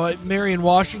Marion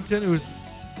Washington, who's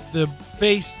the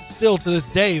face still to this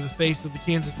day, the face of the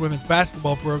Kansas women's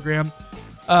basketball program,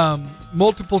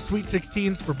 multiple Sweet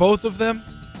 16s for both of them.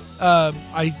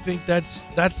 I think that's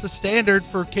the standard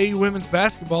for KU women's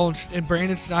basketball, and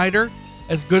Brandon Schneider,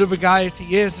 as good of a guy as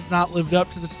he is, has not lived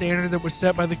up to the standard that was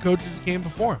set by the coaches who came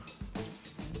before him.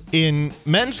 In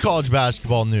men's college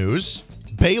basketball news,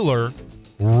 Baylor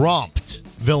romped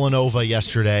Villanova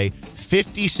yesterday,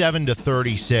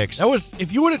 57-36. That was,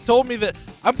 if you would have told me that,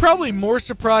 I'm probably more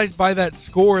surprised by that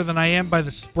score than I am by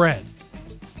the spread.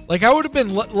 Like, I would have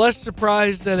been less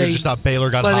surprised that just thought Baylor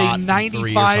got hot a from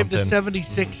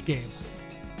 95-76 game.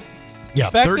 Yeah,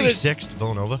 36 to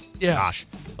Villanova. Yeah. Gosh.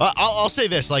 I'll say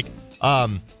this,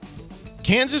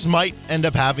 Kansas might end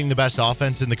up having the best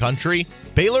offense in the country.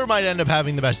 Baylor might end up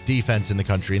having the best defense in the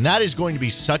country. And that is going to be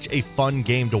such a fun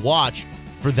game to watch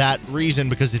for that reason,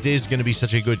 because it is going to be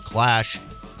such a good clash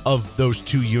of those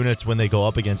two units when they go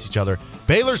up against each other.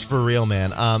 Baylor's for real,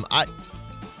 man.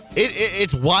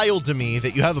 It's wild to me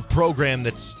that you have a program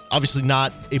that's obviously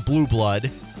not a blue blood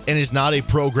and is not a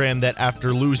program that,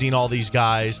 after losing all these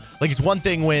guys, it's one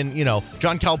thing when,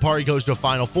 John Calipari goes to a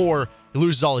Final Four, he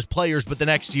loses all his players, but the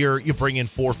next year you bring in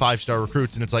 4 5-star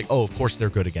recruits and it's like, oh, of course they're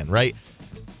good again, right?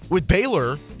 With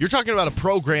Baylor, you're talking about a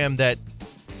program that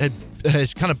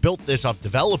has kind of built this off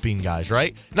developing guys,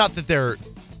 right? Not that they're,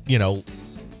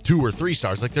 2 or 3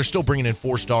 stars. They're still bringing in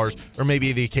 4 stars or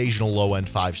maybe the occasional low-end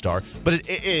 5-star. But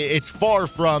it's far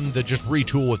from the just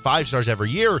retool with 5 stars every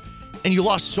year. And you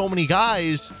lost so many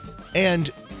guys,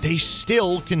 and they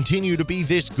still continue to be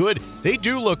this good. They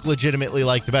do look legitimately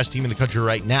like the best team in the country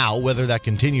right now. Whether that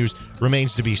continues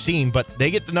remains to be seen. But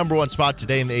they get the number 1 spot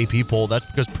today in the AP poll. That's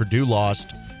because Purdue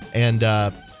lost. And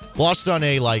lost on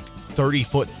a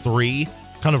 30-foot 3,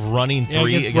 kind of running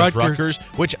 3 against Rutgers,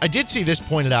 which I did see this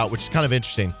pointed out, which is kind of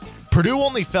interesting. Purdue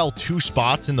only fell 2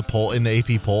 spots in the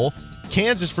AP poll.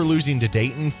 Kansas, for losing to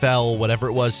Dayton, fell whatever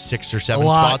it was, 6 or 7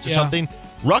 spots or something.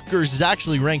 Rutgers is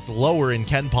actually ranked lower in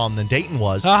KenPom than Dayton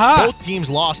was. Both teams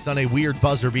lost on a weird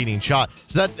buzzer-beating shot.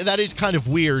 So that is kind of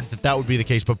weird that would be the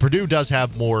case. But Purdue does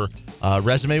have more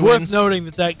resume wins. Worth noting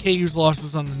that KU's loss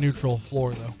was on the neutral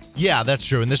floor, though. Yeah, that's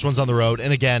true. And this one's on the road.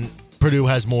 And again, Purdue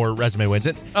has more resume wins.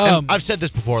 And I've said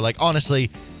this before. Honestly,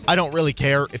 I don't really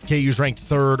care if KU's ranked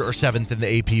 3rd or 7th in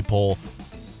the AP poll.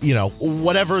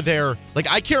 Whatever they're...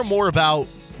 I care more about,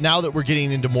 now that we're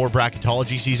getting into more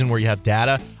bracketology season where you have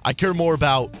data, I care more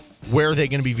about where they're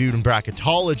going to be viewed in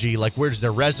bracketology. Where does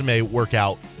their resume work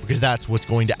out? Because that's what's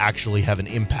going to actually have an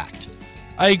impact.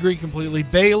 I agree completely.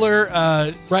 Baylor,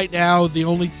 right now, the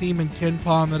only team in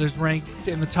KenPom that is ranked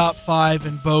in the top 5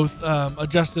 in both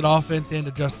adjusted offense and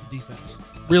adjusted defense.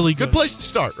 Really good. Good place to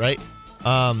start, right?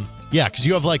 Yeah, because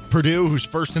you have Purdue, who's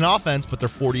 1st in offense, but they're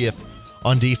 40th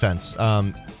on defense.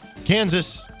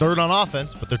 Kansas, 3rd on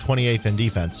offense, but they're 28th in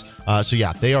defense. So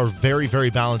yeah, they are a very, very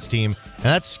balanced team, and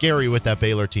that's scary with that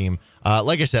Baylor team.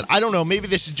 Like I said, I don't know. Maybe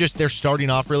this is just they're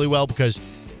starting off really well because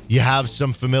you have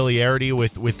some familiarity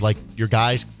with your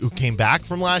guys who came back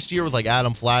from last year with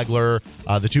Adam Flagler,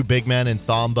 the 2 big men in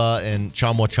Thamba and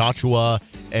Chamwa Chachua,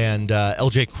 and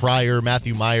LJ Cryer,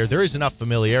 Matthew Meyer. There is enough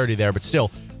familiarity there, but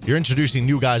still, you're introducing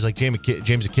new guys like James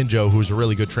Akinjo, who's a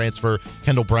really good transfer,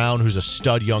 Kendall Brown, who's a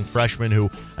stud young freshman who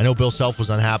I know Bill Self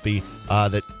was unhappy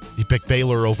that he picked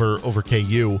Baylor over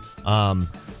KU, or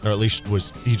at least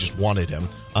he just wanted him.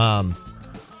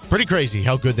 Pretty crazy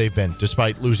how good they've been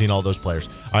despite losing all those players.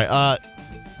 All right,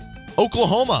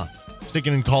 Oklahoma,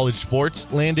 sticking in college sports,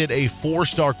 landed a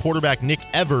 4-star quarterback, Nick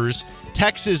Evers.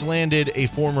 Texas landed a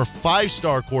former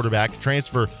 5-star quarterback,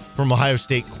 transfer from Ohio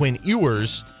State, Quinn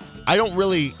Ewers. I don't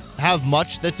really have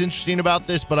much that's interesting about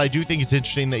this, but I do think it's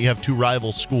interesting that you have 2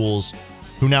 rival schools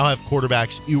who now have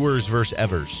quarterbacks, Ewers versus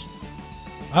Evers.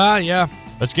 Yeah.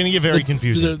 That's going to get very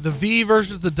confusing. The V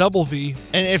versus the double V.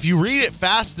 And if you read it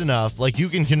fast enough, you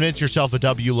can convince yourself a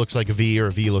W looks like a V or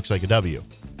a V looks like a W.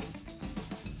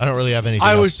 I don't really have anything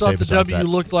I else always to say thought the W that.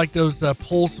 looked like those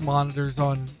pulse monitors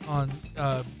on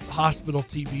hospital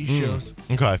TV shows.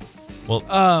 Okay. Well,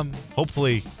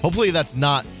 hopefully that's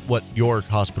not what your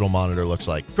hospital monitor looks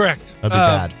like. Correct. That'd be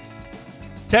bad.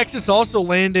 Texas also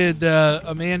landed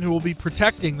a man who will be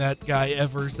protecting that guy,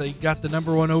 Evers. They got the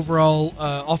number 1 overall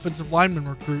offensive lineman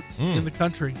recruit in the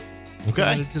country. Okay.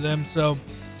 Added to them. So,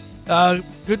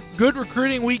 good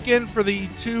recruiting weekend for the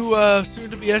 2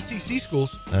 soon-to-be SEC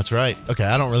schools. That's right. Okay,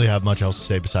 I don't really have much else to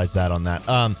say besides that on that.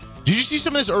 Did you see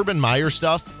some of this Urban Meyer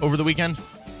stuff over the weekend?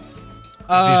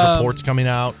 These reports coming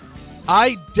out?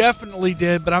 I definitely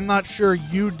did, but I'm not sure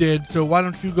you did, so why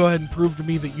don't you go ahead and prove to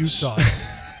me that you saw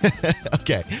it?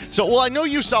 Okay. So, I know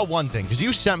you saw one thing because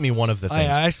you sent me one of the things.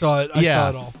 I saw it. I saw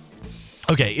it all.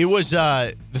 Okay. It was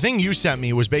the thing you sent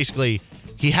me was basically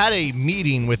he had a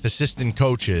meeting with assistant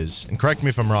coaches, and correct me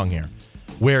if I'm wrong here,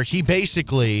 where he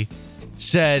basically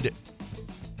said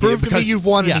Prove to me you've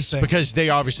won yes, anything. because they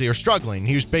obviously are struggling.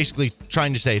 He was basically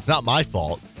trying to say it's not my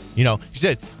fault. He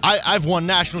said, I've won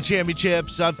national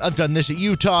championships. I've done this at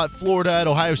Utah, at Florida, at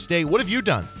Ohio State. What have you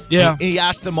done? Yeah. And he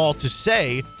asked them all to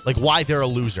say, why they're a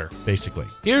loser, basically.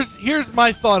 Here's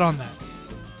my thought on that.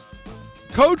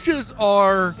 Coaches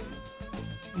are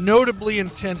notably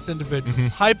intense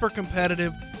individuals, hyper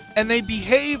competitive, and they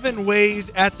behave in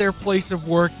ways at their place of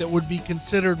work that would be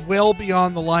considered well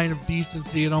beyond the line of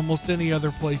decency at almost any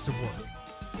other place of work.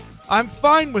 I'm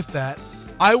fine with that.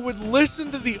 I would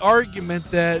listen to the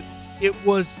argument that it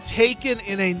was taken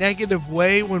in a negative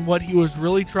way when what he was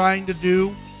really trying to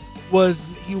do was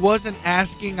he wasn't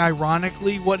asking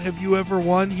ironically, what have you ever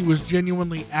won? He was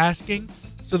genuinely asking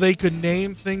so they could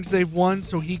name things they've won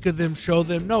so he could then show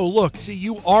them, no, look, see,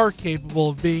 you are capable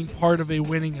of being part of a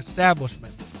winning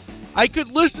establishment. I could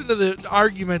listen to the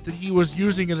argument that he was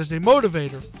using it as a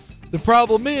motivator. The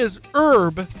problem is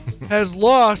Herb has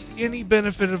lost any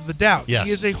benefit of the doubt. Yes.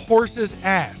 He is a horse's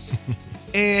ass.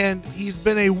 And he's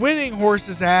been a winning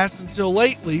horse's ass until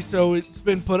lately, so it's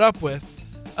been put up with.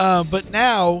 But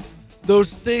now,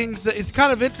 those things, it's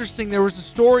kind of interesting. There was a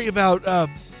story about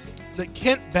that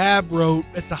Kent Babb wrote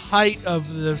at the height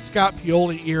of the Scott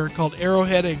Pioli era called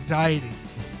Arrowhead Anxiety.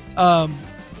 And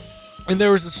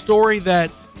there was a story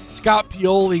that Scott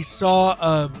Pioli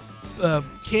saw a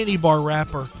candy bar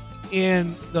wrapper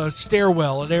in the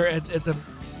stairwell at the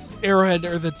Arrowhead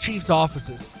or the Chiefs'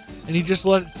 offices. And he just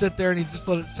let it sit there, and he just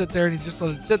let it sit there, and he just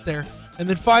let it sit there. And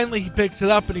then finally he picks it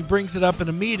up and he brings it up in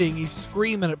a meeting. He's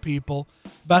screaming at people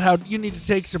about how you need to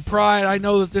take some pride. I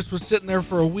know that this was sitting there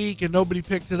for a week and nobody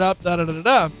picked it up,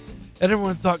 da-da-da-da-da. And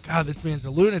everyone thought, God, this man's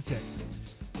a lunatic.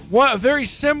 A very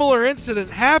similar incident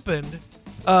happened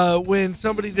when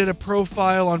somebody did a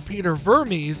profile on Peter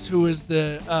Vermes, who is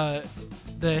the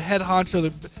head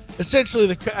honcho,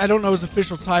 essentially I don't know his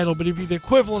official title, but he'd be the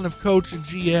equivalent of coach and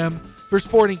GM for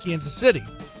Sporting Kansas City.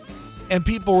 And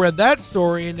people read that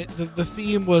story, and the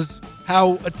theme was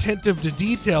how attentive to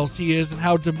details he is and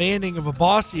how demanding of a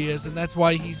boss he is, and that's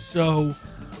why he's so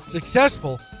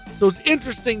successful. So it's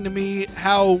interesting to me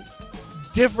how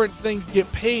different things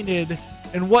get painted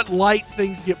and what light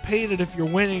things get painted if you're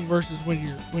winning versus when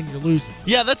you're losing.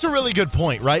 Yeah, that's a really good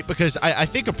point, right? Because I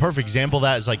think a perfect example of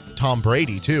that is like Tom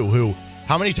Brady, too, who...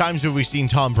 How many times have we seen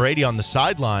Tom Brady on the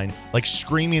sideline,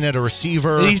 screaming at a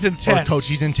receiver? And he's intense. Or a coach.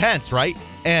 He's intense, right?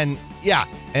 And yeah,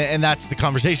 and that's the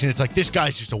conversation. It's like, this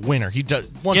guy's just a winner. He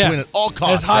wants to win at all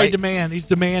costs. Has high right? demand. He's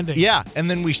demanding. Yeah, and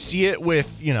then we see it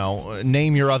with,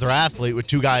 name your other athlete, with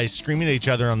two guys screaming at each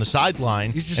other on the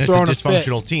sideline. He's just and throwing it's a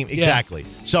dysfunctional team. Yeah. Exactly.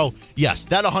 So, yes,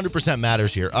 that 100%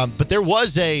 matters here. But there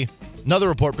was another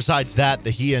report besides that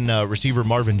he and receiver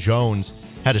Marvin Jones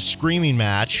had a screaming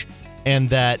match, and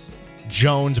that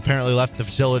Jones apparently left the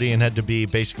facility and had to be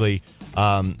basically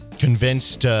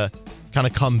convinced to kind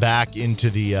of come back into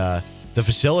the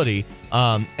facility.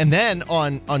 And then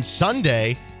on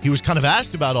Sunday, he was kind of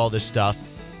asked about all this stuff.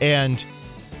 And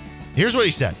here's what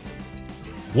he said.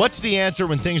 What's the answer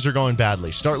when things are going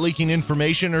badly? Start leaking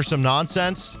information or some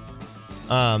nonsense?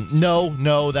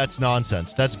 No, that's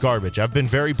nonsense. That's garbage. I've been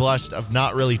very blessed. I've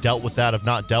not really dealt with that. I've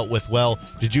not dealt with,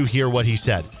 did you hear what he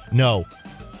said? No.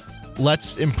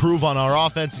 Let's improve on our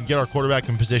offense and get our quarterback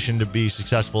in position to be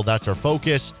successful. That's our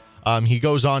focus. He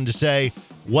goes on to say,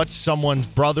 what someone's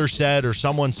brother said or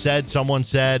someone said,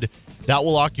 that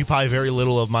will occupy very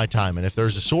little of my time. And if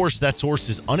there's a source, that source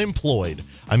is unemployed.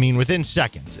 Within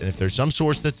seconds. And if there's some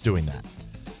source that's doing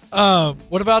that.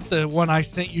 What about the one I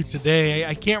sent you today?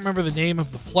 I can't remember the name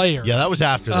of the player. Yeah, that was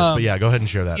after this, but yeah, go ahead and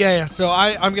share that. Yeah. So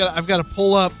I've got to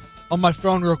pull up on my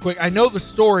phone real quick. I know the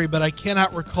story, but I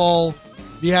cannot recall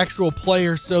the actual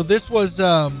player. So this was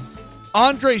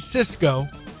Andre Cisco,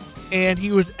 and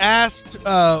he was asked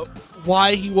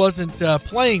why he wasn't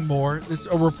playing more.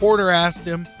 A reporter asked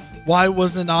him, why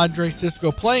wasn't Andre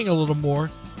Cisco playing a little more?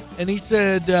 And he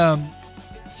said,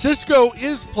 Cisco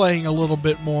is playing a little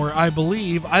bit more, I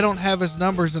believe. I don't have his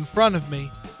numbers in front of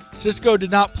me. Cisco did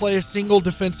not play a single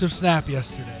defensive snap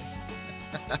yesterday.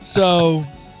 So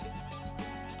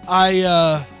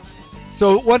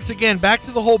So once again, back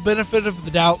to the whole benefit of the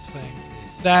doubt thing.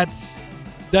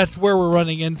 That's where we're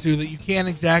running into, that you can't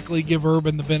exactly give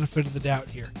Urban the benefit of the doubt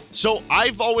here. So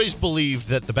I've always believed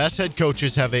that the best head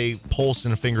coaches have a pulse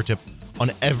and a fingertip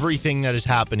on everything that is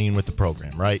happening with the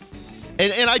program, right?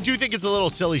 And I do think it's a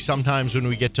little silly sometimes when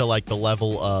we get to the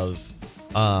level of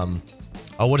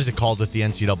what is it called with the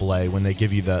NCAA when they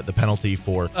give you the penalty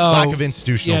for lack of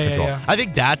institutional control. Yeah. I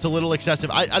think that's a little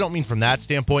excessive. I don't mean from that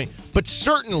standpoint, but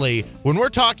certainly when we're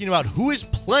talking about who is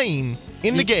playing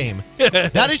in the game,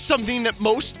 that is something that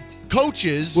most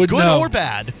coaches, Would good know. or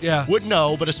bad, Yeah. would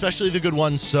know, but especially the good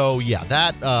ones. So, yeah,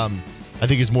 that I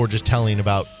think is more just telling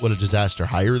about what a disaster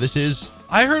hire this is.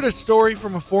 I heard a story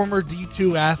from a former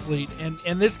D2 athlete,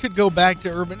 and this could go back to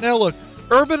Urban. Now, look,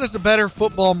 Urban is a better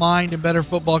football mind and better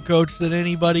football coach than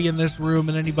anybody in this room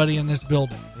and anybody in this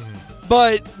building.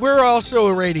 But we're also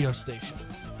a radio station.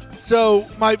 So,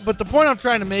 but the point I'm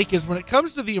trying to make is when it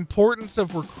comes to the importance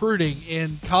of recruiting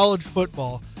in college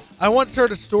football, I once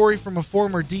heard a story from a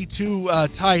former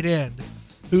D2 tight end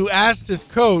who asked his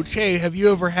coach, "Hey, have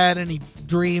you ever had any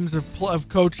dreams of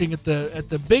coaching at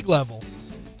the big level?"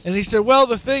 And he said, "Well,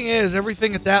 the thing is,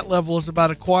 everything at that level is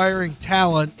about acquiring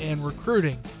talent and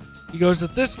recruiting." He goes,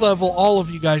 "At this level, all of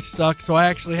you guys suck, so I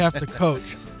actually have to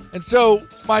coach." And so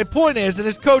my point is, and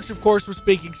his coach, of course, was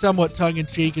speaking somewhat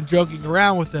tongue-in-cheek and joking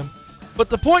around with him, but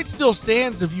the point still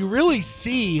stands. If you really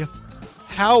see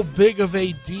how big of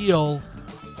a deal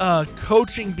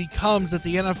coaching becomes at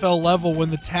the NFL level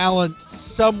when the talent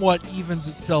somewhat evens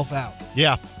itself out.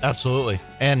 Yeah, absolutely.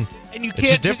 And you it's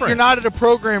can't, different. you're not at a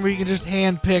program where you can just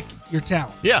hand pick your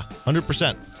talent. Yeah,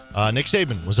 100%. Nick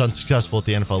Saban was unsuccessful at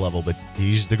the NFL level, but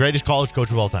he's the greatest college coach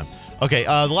of all time. Okay,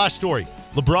 the last story.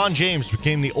 LeBron James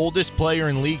became the oldest player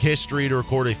in league history to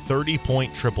record a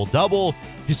 30-point triple-double.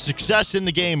 His success in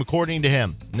the game, according to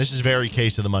him, and this is very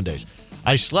case of the Mondays.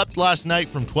 I slept last night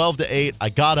from 12 to 8. I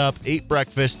got up, ate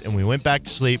breakfast, and we went back to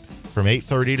sleep from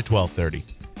 8:30 to 12:30.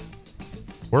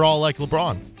 We're all like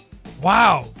LeBron.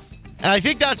 Wow. And I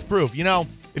think that's proof. You know,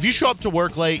 if you show up to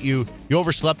work late, you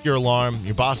overslept your alarm,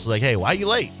 your boss is like, "Hey, why are you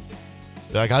late?"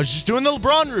 You're like, "I was just doing the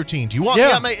LeBron routine. Do you want me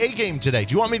at my A game today?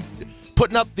 Do you want me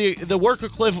putting up the work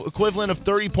equivalent of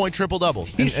 30-point triple-doubles?"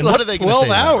 He And what are they going to say?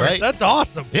 12 hours. Right? That's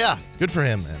awesome. Yeah, good for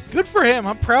him, man. Good for him.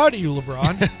 I'm proud of you,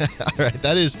 LeBron. All right,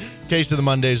 that is Case of the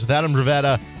Mondays with Adam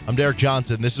Dravetta. I'm Derek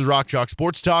Johnson. This is Rock Chalk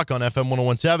Sports Talk on FM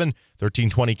 1017,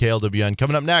 1320 KLWN.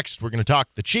 Coming up next, we're going to talk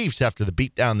the Chiefs after the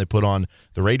beatdown they put on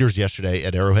the Raiders yesterday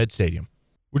at Arrowhead Stadium.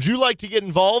 Would you like to get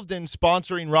involved in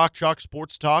sponsoring Rock Chalk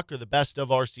Sports Talk or the Best of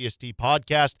RCST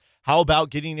podcast? How about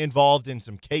getting involved in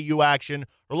some KU action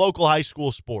or local high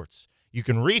school sports? You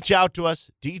can reach out to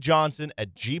us,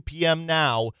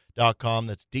 djohnson@gpmnow.com.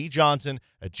 That's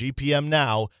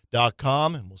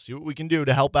djohnson@gpmnow.com, and we'll see what we can do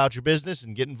to help out your business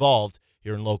and get involved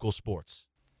here in local sports.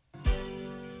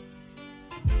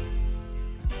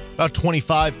 About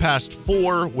 25 past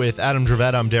 4 with Adam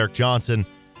Dravetta. I'm Derek Johnson.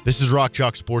 This is Rock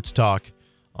Chalk Sports Talk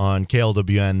on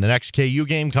KLWN. The next KU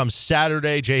game comes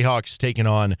Saturday. Jayhawks taking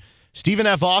on Stephen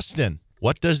F. Austin.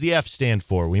 What does the F stand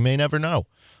for? We may never know.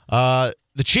 The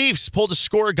Chiefs pulled a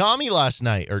scoregami last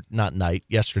night, or not night,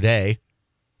 yesterday.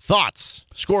 Thoughts?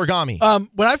 Scoregami.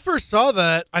 When I first saw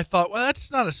that, I thought, well,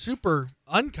 that's not a super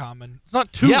uncommon. It's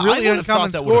not two really I would have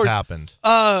uncommon thought that scores. would have happened.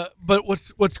 But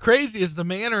what's crazy is the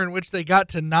manner in which they got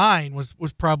to 9 was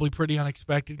probably pretty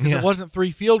unexpected because it wasn't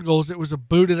 3 field goals; it was a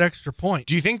booted extra point.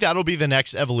 Do you think that'll be the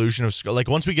next evolution of like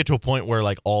once we get to a point where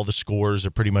like all the scores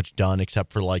are pretty much done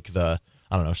except for like the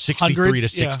 63 Hundreds? to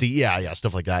 60, yeah,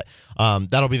 stuff like that.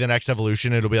 That'll be the next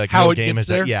evolution. It'll be like How no it game gets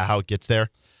has there? how it gets there.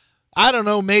 I don't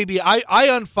know. Maybe I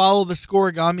unfollow the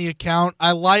Scoregami account.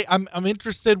 I'm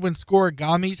interested when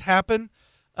Scoregamis happen,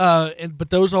 but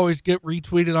those always get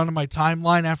retweeted onto my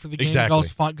timeline after the game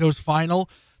goes final.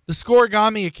 The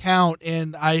Scoregami account,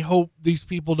 and I hope these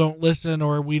people don't listen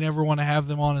or we never want to have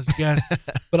them on as guests.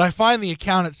 But I find the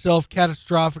account itself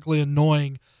catastrophically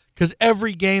annoying because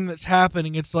every game that's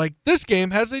happening, it's like this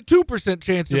game has a 2%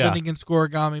 chance of ending in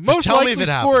Scoregami. Most tell me likely if it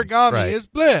happens. Scoregami Right. is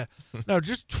bleh. No,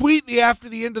 just tweet after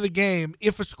the end of the game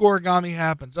if a scoregami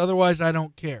happens. Otherwise, I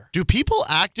don't care. Do people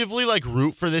actively like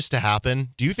root for this to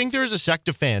happen? Do you think there's a sect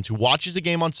of fans who watches the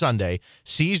game on Sunday,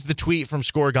 sees the tweet from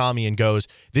Scoregami, and goes,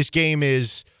 "This game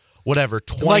is whatever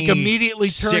 20, like immediately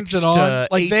turns it on,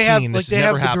 like 18. they have This the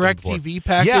never happened Direct before." TV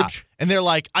package. Yeah, and they're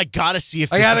like, "I gotta see if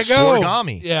this I gotta is go.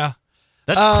 Scoregami." Yeah,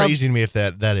 that's crazy to me. If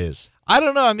that is, I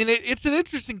don't know. I mean, it's an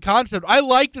interesting concept. I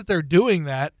like that they're doing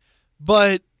that,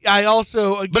 but I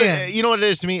also again, you know what it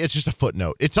is to me? It's just a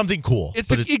footnote. It's something cool.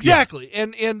 Exactly,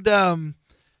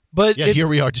 but here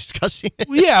we are discussing it.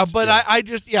 Yeah, but I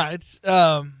just it's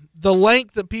the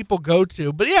length that people go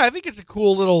to. But yeah, I think it's a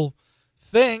cool little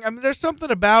thing. I mean, there's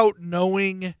something about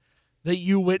knowing that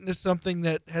you witnessed something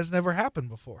that has never happened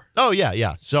before. Oh,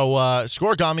 yeah. So,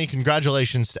 Scoregami,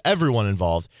 congratulations to everyone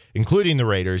involved, including the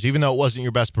Raiders. Even though it wasn't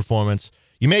your best performance,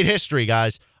 you made history,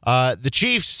 guys. The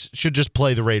Chiefs should just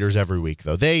play the Raiders every week,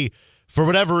 though. They, for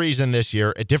whatever reason this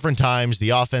year, at different times,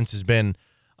 the offense has been,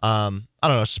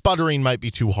 sputtering might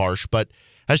be too harsh, but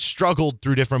has struggled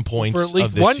through different points For at least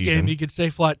of this one season. game, you could say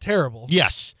flat terrible.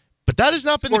 Yes. But that has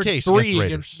not been the Scored case 3 against the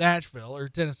Raiders. against Nashville or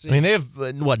Tennessee. I mean, they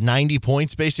have, 90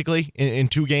 points basically in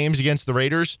 2 games against the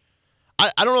Raiders. I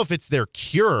don't know if it's their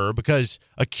cure, because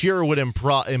a cure would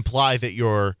imply that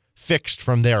you're fixed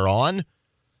from there on.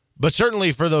 But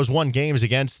certainly for those 1 games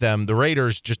against them, the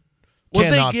Raiders just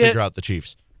cannot figure out the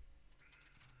Chiefs.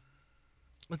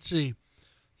 Let's see.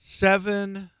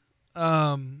 7,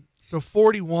 so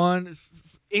 41,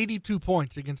 82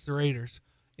 points against the Raiders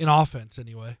in offense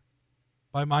anyway,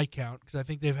 by my count, because I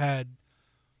think they've had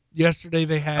yesterday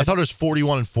they had. I thought it was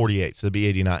 41 and 48, so it'd be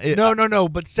 89. No,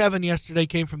 but 7 yesterday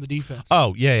came from the defense.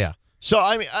 Oh, yeah. So,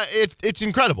 I mean, it's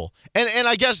incredible. And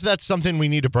I guess that's something we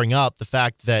need to bring up, the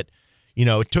fact that,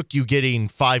 it took you getting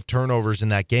 5 turnovers in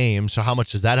that game, so how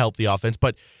much does that help the offense?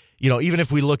 But, even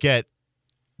if we look at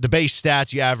the base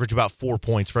stats, you average about 4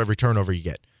 points for every turnover you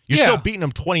get. You're still beating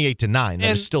them 28-9.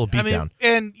 That is still a beatdown.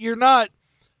 And you're not.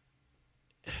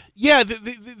 Yeah,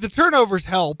 the turnovers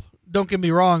help. Don't get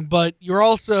me wrong, but you're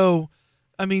also,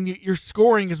 you're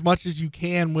scoring as much as you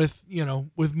can with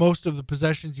most of the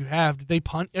possessions you have. Did they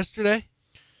punt yesterday?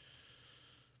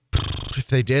 If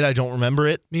they did, I don't remember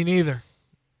it. Me neither.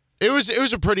 It was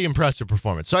a pretty impressive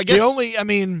performance. So I guess the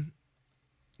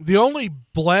only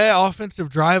offensive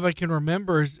drive I can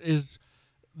remember is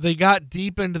they got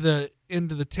deep into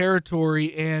the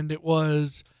territory, and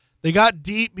they got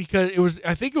deep because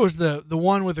I think it was the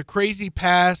one with a crazy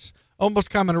pass, almost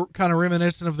kind of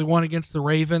reminiscent of the one against the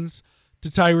Ravens to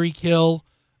Tyreek Hill,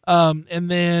 and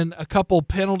then a couple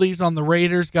penalties on the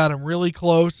Raiders got them really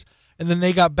close, and then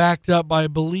they got backed up by, I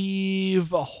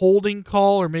believe, a holding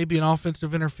call or maybe an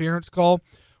offensive interference call.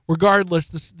 Regardless,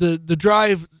 the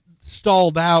drive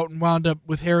stalled out and wound up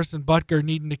with Harrison Butker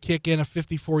needing to kick in a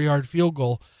 54-yard field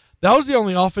goal. That was the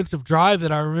only offensive drive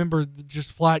that I remember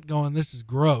just flat going, this is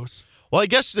gross. Well, I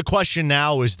guess the question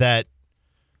now is that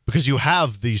because you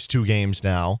have these 2 games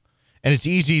now, and it's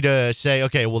easy to say,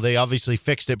 okay, well, they obviously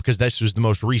fixed it because this was the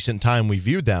most recent time we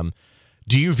viewed them.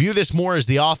 Do you view this more as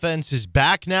the offense is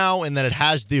back now and that it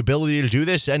has the ability to do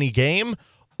this any game,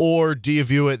 or do you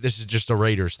view it this is just a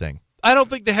Raiders thing? I don't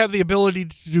think they have the ability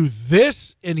to do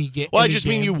this any game. Well, I just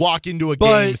mean you walk into a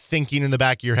game thinking in the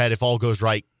back of your head, if all goes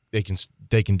right, they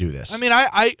can do this.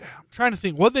 I'm trying to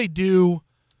think what they do.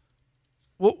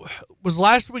 What was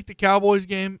last week the Cowboys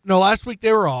game? No, last week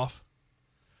they were off.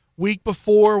 Week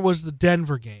before was the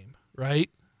Denver game, right?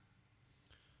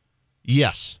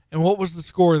 Yes. And what was the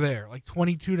score there? Like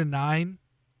 22-9?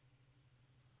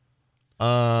 Or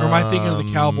am I thinking of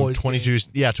the Cowboys 22 game?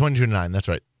 Yeah, 22-9. That's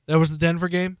right. That was the Denver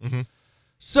game? Mm-hmm.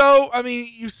 So,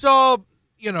 you saw,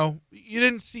 you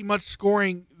didn't see much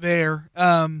scoring there.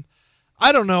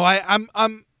 I don't know.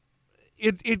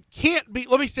 It can't be,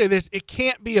 let me say this, it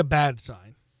can't be a bad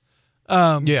sign.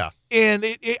 Yeah. And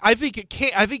I think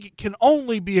it can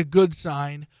only be a good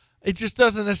sign. It just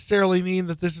doesn't necessarily mean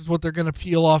that this is what they're going to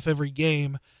peel off every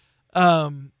game.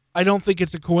 I don't think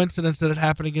it's a coincidence that it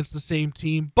happened against the same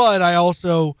team, but I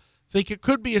also think it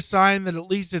could be a sign that at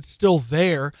least it's still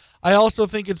there. I also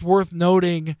think it's worth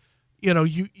noting, there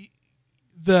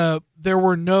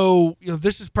were no,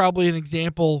 this is probably an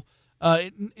example.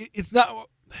 It's not,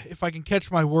 if I can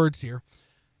catch my words here,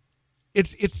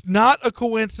 it's not a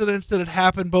coincidence that it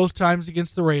happened both times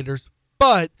against the Raiders,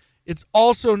 but it's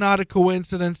also not a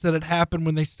coincidence that it happened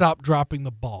when they stopped dropping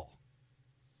the ball.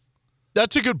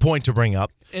 That's a good point to bring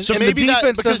up. And, so and maybe the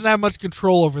defense that, doesn't have much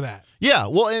control over that. Yeah,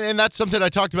 well, and that's something I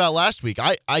talked about last week.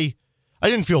 I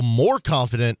didn't feel more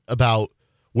confident about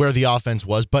where the offense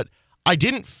was, but I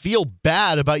didn't feel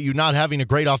bad about you not having a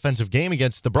great offensive game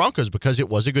against the Broncos because it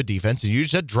was a good defense, and you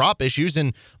just had drop issues,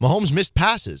 and Mahomes missed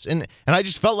passes. And I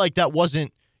just felt like that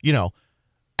wasn't,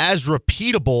 as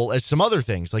repeatable as some other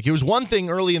things. Like, it was one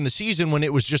thing early in the season when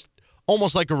it was just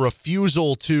almost like a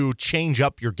refusal to change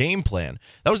up your game plan.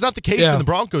 That was not the case in the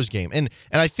Broncos game. And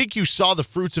I think you saw the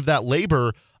fruits of that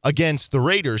labor against the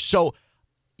Raiders. So,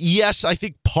 yes, I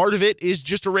think part of it is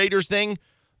just a Raiders thing,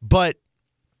 but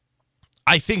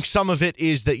I think some of it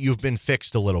is that you've been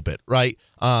fixed a little bit, right?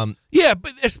 Yeah,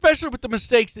 but especially with the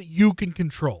mistakes that you can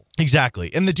control.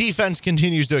 Exactly. And the defense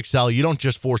continues to excel. You don't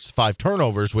just force 5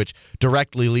 turnovers, which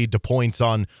directly lead to points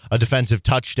on a defensive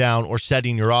touchdown or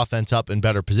setting your offense up in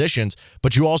better positions,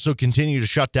 but you also continue to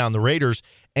shut down the Raiders.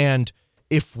 And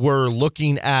if we're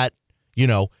looking at,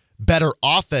 better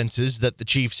offenses that the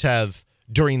Chiefs have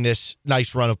during this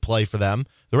nice run of play for them,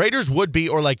 the Raiders would be,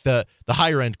 or like the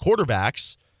higher end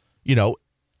quarterbacks,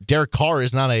 Derek Carr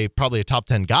is not probably a top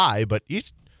 10 guy, but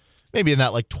he's maybe in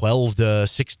that like 12 to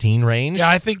 16 range. Yeah,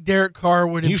 I think Derek Carr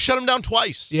would. You shut him down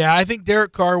twice. Yeah, I think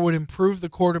Derek Carr would improve the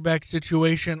quarterback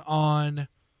situation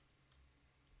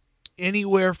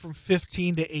anywhere from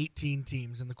 15 to 18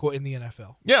 teams in the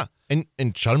NFL. Yeah, and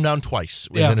shut them down twice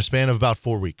within a span of about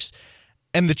 4 weeks.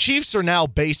 And the Chiefs are now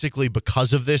basically,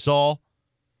 because of this all,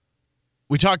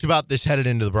 we talked about this headed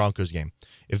into the Broncos game.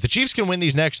 If the Chiefs can win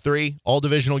these next 3, all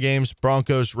divisional games,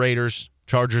 Broncos, Raiders,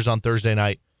 Chargers on Thursday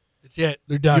night, that's it.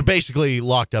 They're done. You're basically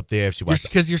locked up the AFC West.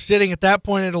 Because you're sitting at that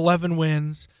point at 11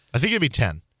 wins. I think it'd be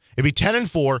 10. It'd be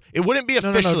 10-4. It wouldn't be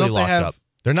officially No, locked up.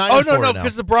 They're 9-4 Oh, no, now.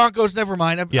 because the Broncos, never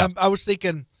mind. I was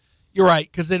thinking, you're right,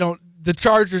 because they don't. The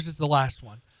Chargers is the last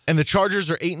one. And the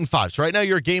Chargers are 8-5. So right now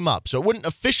you're a game up. So it wouldn't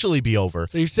officially be over.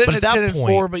 So you're sitting at at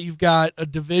 10-4, but you've got a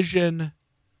division.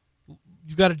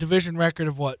 You've got a division record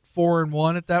of what,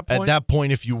 4-1 at that point? At that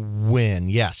point, if you win,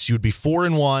 yes, you'd be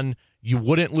 4-1. You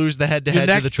wouldn't lose the head-to-head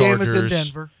to the Chargers. Your next game is in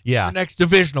Denver. Yeah. Your next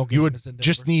divisional game is in Denver. You would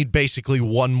just need basically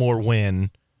one more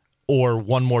win or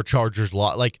one more Chargers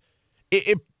loss. Like,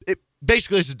 it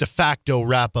basically is a de facto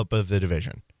wrap-up of the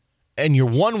division. And you're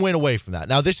one win away from that.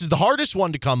 Now, this is the hardest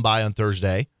one to come by on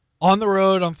Thursday. On the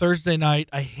road on Thursday night,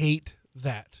 I hate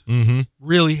that. Mm-hmm.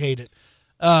 Really hate it.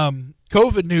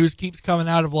 COVID news keeps coming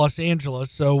out of Los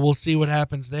Angeles, so we'll see what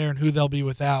happens there and who they'll be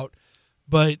without.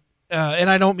 But and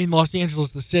I don't mean Los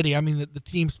Angeles, the city. I mean the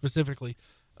team specifically.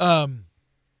 I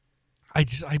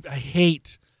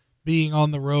hate being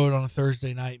on the road on a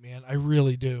Thursday night, man. I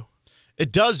really do.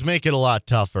 It does make it a lot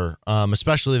tougher,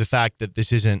 especially the fact that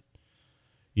this isn't,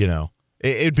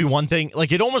 it'd be one thing.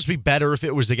 Like, it'd almost be better if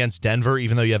it was against Denver,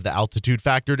 even though you have the altitude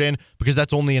factored in, because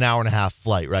that's only an 1.5-hour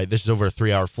flight, right? This is over a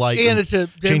 3-hour flight. And it's a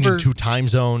Denver, changing 2 time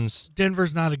zones.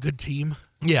 Denver's not a good team.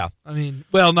 Yeah. I mean,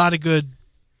 well, not a good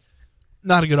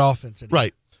offense anymore.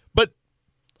 Right. But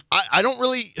I don't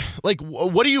really,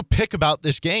 what do you pick about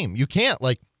this game? You can't,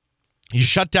 you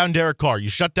shut down Derek Carr. You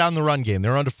shut down the run game.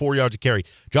 They're under 4 yards a carry.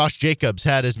 Josh Jacobs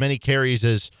had as many carries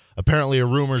as apparently a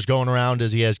rumor's going around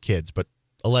as he has kids, but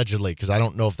allegedly, because I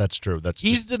don't know if that's true.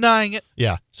 He's denying it.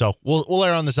 Yeah, so we'll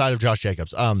err on the side of Josh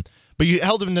Jacobs. But you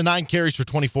held him to 9 carries for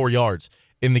 24 yards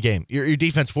in the game. Your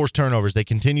defense forced turnovers. They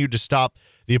continued to stop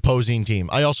the opposing team.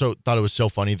 I also thought it was so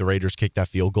funny the Raiders kicked that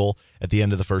field goal at the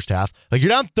end of the first half. You're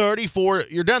down 34,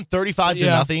 you're down 35 to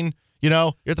nothing. You're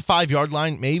at the 5-yard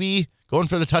line. Maybe going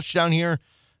for the touchdown here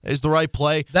is the right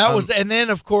play. That was, and then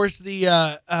of course the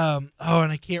and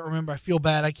I can't remember. I feel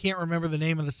bad. I can't remember the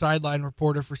name of the sideline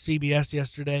reporter for CBS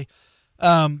yesterday,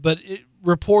 but it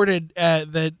reported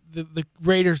that the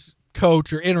Raiders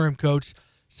coach or interim coach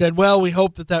said, "Well, we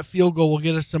hope that field goal will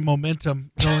get us some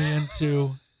momentum going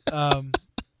into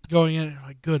going in."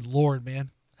 Like, good Lord,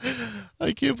 man!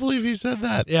 I can't believe he said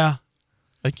that. Yeah.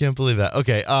 I can't believe that.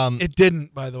 Okay. It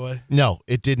didn't, by the way. No,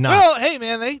 it did not. Well, hey,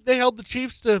 man, they held the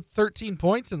Chiefs to 13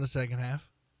 points in the second half.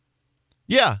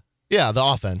 Yeah, the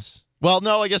offense. Well,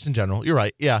 no, I guess in general. You're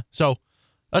right. Yeah, so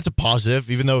that's a positive,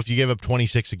 even though if you gave up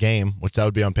 26 a game, which that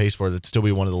would be on pace for, that'd still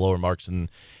be one of the lower marks in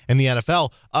the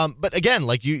NFL. But again,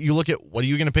 you look at what are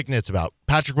you going to pick nits about?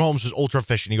 Patrick Mahomes was ultra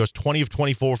efficient. He goes 20 of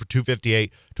 24 for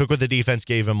 258, took what the defense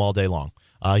gave him all day long.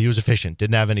 He was efficient,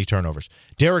 didn't have any turnovers.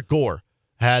 Derek Gore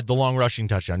had the long rushing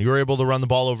touchdown. You were able to run the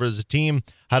ball over as a team,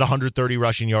 had 130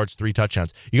 rushing yards, 3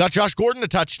 touchdowns. You got Josh Gordon a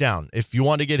touchdown if you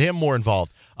want to get him more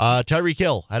involved. Tyreek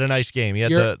Hill had a nice game. He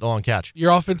had the long catch.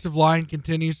 Your offensive line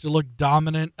continues to look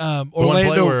dominant. One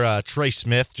play where Trey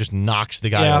Smith just knocks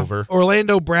the guy over.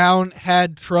 Orlando Brown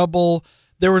had trouble.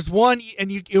 There was one,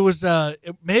 and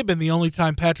it may have been the only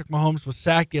time Patrick Mahomes was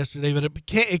sacked yesterday, but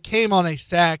it came on a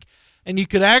sack, and you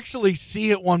could actually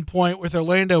see at one point with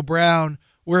Orlando Brown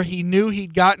where he knew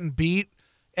he'd gotten beat,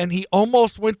 and he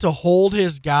almost went to hold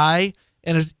his guy,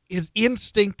 and his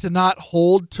instinct to not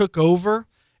hold took over,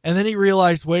 and then he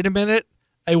realized, wait a minute,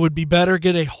 it would be better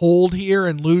get a hold here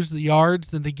and lose the yards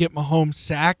than to get Mahomes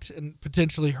sacked and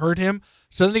potentially hurt him.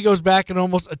 So then he goes back and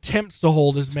almost attempts to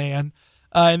hold his man,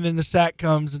 and then the sack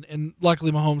comes, and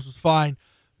luckily Mahomes was fine.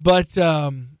 But,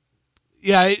 but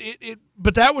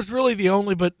that was really the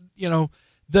only,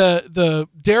 the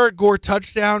Derek Gore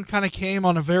touchdown kind of came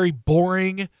on a very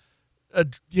boring,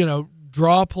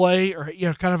 draw play or,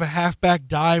 kind of a halfback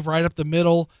dive right up the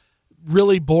middle.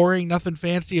 Really boring, nothing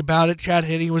fancy about it. Chad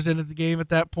Henne was in the game at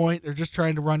that point. They're just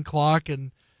trying to run clock.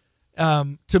 And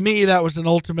to me, that was an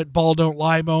ultimate ball don't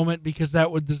lie moment because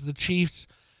that was the Chiefs,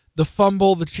 the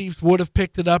fumble. The Chiefs would have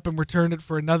picked it up and returned it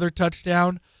for another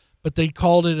touchdown, but they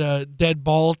called it a dead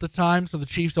ball at the time. So the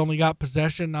Chiefs only got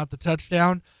possession, not the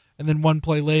touchdown. And then one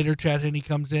play later, Chad Henne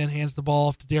comes in, hands the ball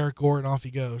off to Derek Gore, and off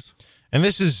he goes. And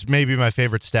this is maybe my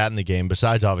favorite stat in the game,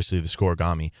 besides obviously the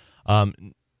scoregami.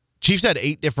 Chiefs had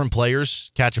 8 different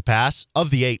players catch a pass.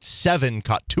 Of the 8, 7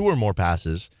 caught 2 or more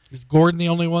passes. Is Gordon the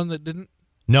only one that didn't?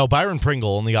 No, Byron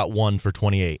Pringle only got 1 for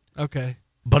 28. Okay.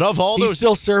 But of all He's those,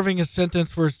 still serving his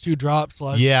sentence for his 2 drops. he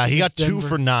got against 2 Denver.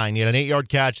 for 9. He had an 8-yard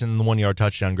catch and the 1-yard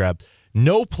touchdown grab.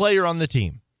 No player on the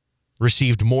team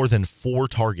received more than 4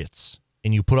 targets,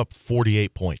 and you put up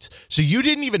 48 points. So you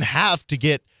didn't even have to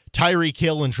get Tyreek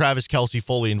Hill and Travis Kelce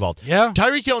fully involved. Yeah.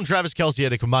 Tyreek Hill and Travis Kelce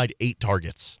had a combined 8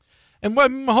 targets. And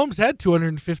Mahomes had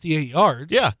 258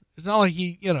 yards. Yeah. It's not like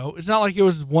it's not like it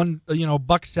was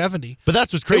 $170. But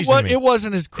that's what's crazy to me. It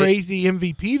wasn't his crazy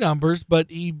MVP numbers, but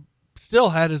he still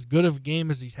had as good of a game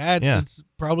as he's had since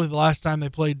probably the last time they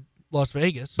played Las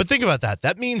Vegas. But think about that.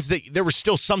 That means that there was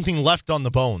still something left on the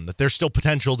bone, that there's still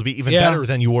potential to be even better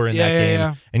than you were in that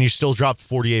game. And you still dropped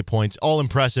 48 points. All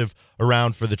impressive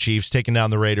around for the Chiefs, taking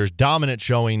down the Raiders. Dominant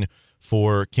showing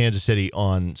for Kansas City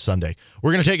on Sunday.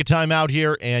 We're going to take a timeout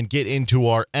here and get into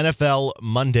our NFL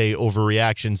Monday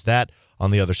overreactions. That on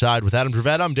the other side. With Adam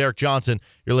Dravette, I'm Derek Johnson.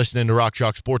 You're listening to Rock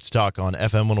Chalk Sports Talk on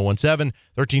FM 1017,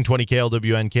 1320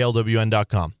 KLWN,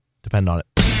 KLWN.com. Depend on it.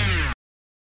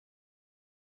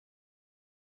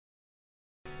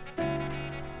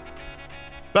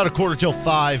 About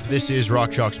 4:45, this is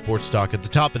Rock Chalk Sports Talk. At the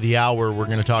top of the hour, we're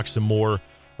going to talk some more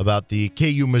about the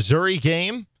KU-Missouri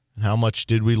game and how much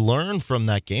did we learn from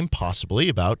that game, possibly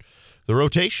about the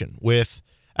rotation. With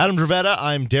Adam Dravetta,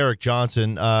 I'm Derek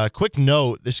Johnson. Quick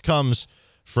note, this comes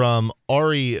from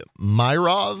Ari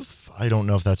Myrov. I don't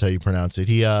know if that's how you pronounce it.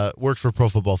 He works for Pro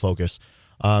Football Focus.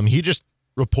 He just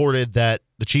reported that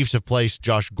the Chiefs have placed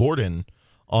Josh Gordon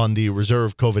on the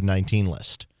reserve COVID-19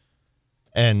 list.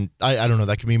 And I don't know,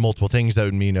 that could mean multiple things. That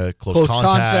would mean a close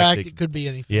contact. It could be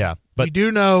anything. Yeah. But we do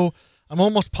know, I'm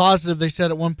almost positive they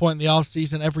said at one point in the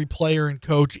offseason every player and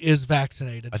coach is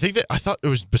vaccinated. I thought it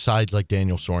was besides like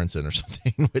Daniel Sorensen or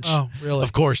something, which really?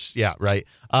 Of course, yeah, right.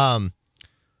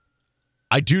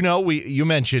 I do know you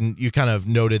mentioned, you kind of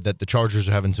noted that the Chargers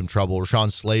are having some trouble. Rashawn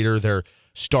Slater, their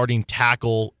starting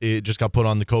tackle, it just got put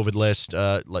on the COVID list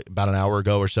like about an hour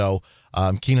ago or so.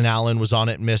 Keenan Allen was on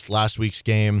it and missed last week's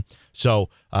game. So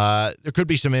there could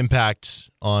be some impact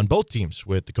on both teams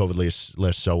with the COVID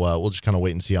list. So we'll just kind of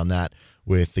wait and see on that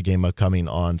with the game upcoming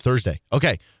on Thursday.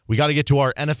 Okay, we got to get to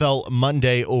our NFL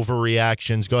Monday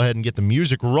overreactions. Go ahead and get the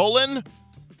music rolling.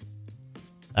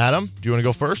 Adam, do you want to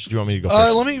go first? Or do you want me to go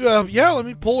first? Let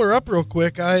me pull her up real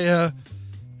quick. I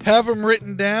have them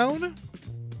written down.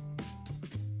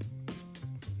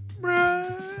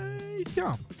 Right,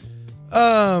 yeah.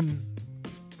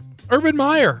 Urban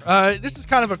Meyer. This is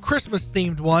kind of a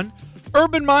Christmas-themed one.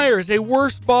 Urban Meyer is a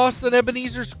worse boss than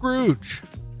Ebenezer Scrooge.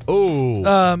 Oh.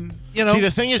 See,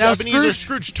 the thing is, Ebenezer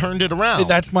Scrooge turned it around.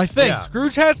 That's my thing. Yeah.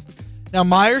 Scrooge has... Now,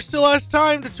 Meyer still has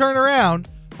time to turn around.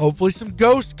 Hopefully some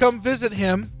ghosts come visit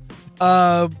him.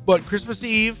 Christmas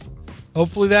Eve.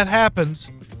 Hopefully that happens.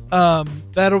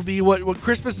 That'll be what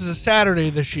Christmas is a Saturday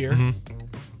this year.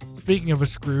 Mm-hmm. Speaking of a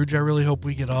Scrooge, I really hope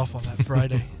we get off on that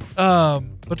Friday.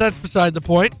 But that's beside the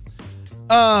point.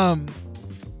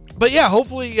 But yeah,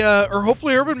 hopefully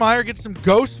Urban Meyer gets some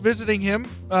ghosts visiting him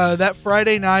that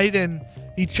Friday night, and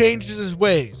he changes his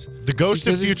ways. The ghost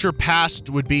of future past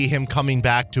would be him coming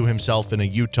back to himself in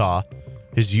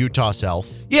his Utah self.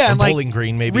 Yeah, and Bowling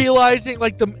Green, maybe realizing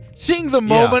seeing the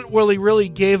moment where he really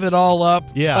gave it all up.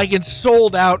 Yeah, and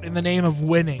sold out in the name of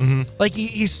winning. Mm-hmm. Like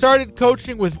he started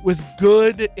coaching with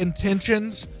good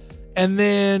intentions, and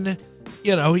then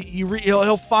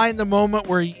he'll find the moment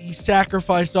where he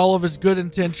sacrificed all of his good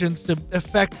intentions to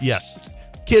affect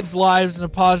kids' lives in a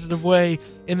positive way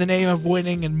in the name of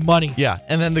winning and money. Yeah,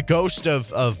 and then the ghost of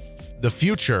the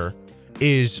future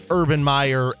is Urban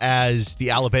Meyer as the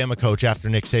Alabama coach after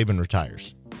Nick Saban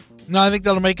retires. No, I think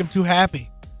that'll make him too happy.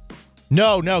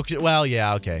 No. Well,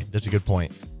 yeah, okay. That's a good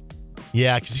point.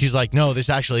 Yeah, because he's like, no, this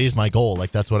actually is my goal.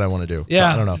 Like, that's what I want to do.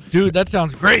 Yeah. I don't know. Dude, that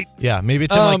sounds great. Yeah, maybe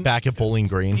it's him back at Bowling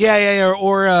Green. Yeah.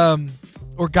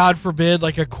 Or God forbid,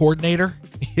 like a coordinator.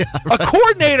 Yeah, right. A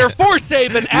coordinator for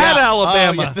Saban at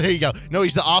Alabama. Yeah, there you go. No,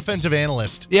 he's the offensive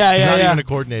analyst. Yeah, he's not yeah. even a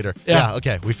coordinator. Yeah,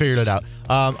 okay. We figured it out.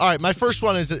 All right, my first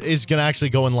one is going to actually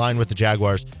go in line with the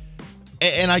Jaguars.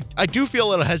 And I do feel a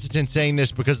little hesitant saying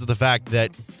this because of the fact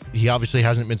that he obviously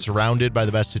hasn't been surrounded by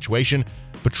the best situation.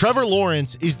 But Trevor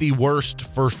Lawrence is the worst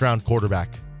first-round quarterback.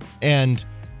 And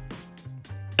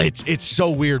it's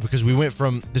so weird because we went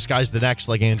from this guy's the next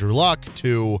like Andrew Luck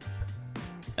to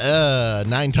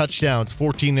 9 touchdowns,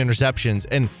 14 interceptions.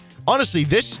 And honestly,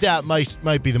 this stat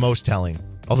might be the most telling.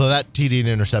 Although that TD to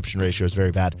interception ratio is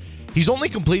very bad. He's only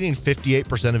completing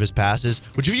 58% of his passes,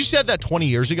 which if you said that 20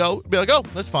 years ago, it'd be like, oh,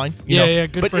 that's fine. Yeah,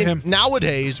 good for him.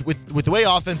 Nowadays, with the way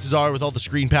offenses are, with all the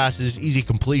screen passes, easy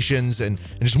completions, and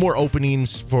just more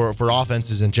openings for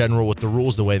offenses in general with the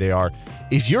rules the way they are,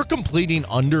 if you're completing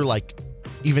under like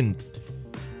even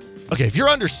okay, if you're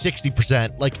under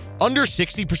 60%, like under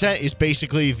 60% is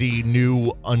basically the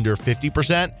new under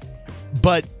 50%,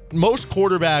 but most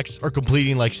quarterbacks are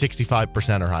completing like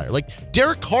 65% or higher. Like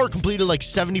Derek Carr completed like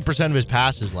 70% of his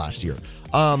passes last year.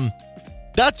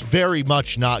 That's very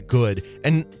much not good.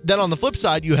 And then on the flip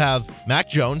side, you have Mac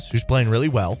Jones, who's playing really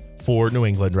well for New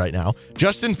England right now.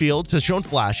 Justin Fields has shown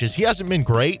flashes. He hasn't been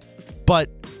great, but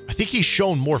I think he's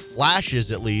shown more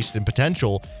flashes, at least, and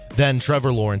potential than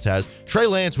Trevor Lawrence has. Trey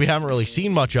Lance, we haven't really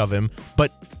seen much of him,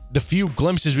 but the few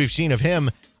glimpses we've seen of him,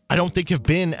 I don't think have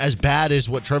been as bad as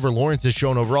what Trevor Lawrence has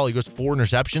shown overall. He goes 4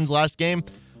 interceptions last game.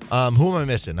 Who am I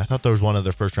missing? I thought there was one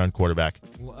other first-round quarterback.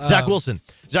 Zach Wilson.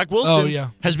 Zach Wilson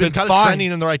has been kind of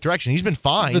trending in the right direction. He's been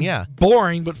fine,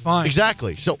 Boring, but fine.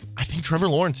 Exactly. So I think Trevor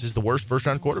Lawrence is the worst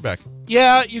first-round quarterback.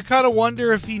 Yeah, you kind of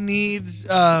wonder if he needs,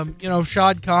 if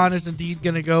Shad Khan is indeed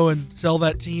going to go and sell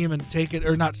that team and take it,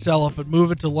 or not sell it, but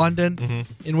move it to London,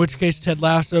 in which case Ted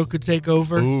Lasso could take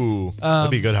over. Ooh,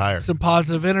 that'd be a good hire. Some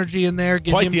positive energy in there.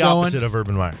 Get Quite him the going. opposite of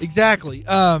Urban Meyer. Exactly.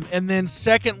 And then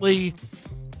secondly,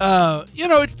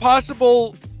 it's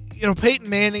possible, Peyton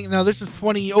Manning, now this was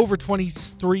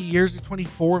 23 years,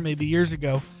 24 maybe years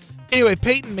ago. Anyway,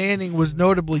 Peyton Manning was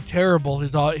notably terrible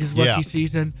his rookie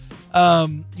season.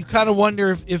 You kind of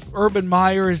wonder if Urban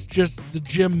Meyer is just the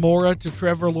Jim Mora to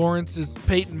Trevor Lawrence's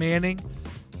Peyton Manning.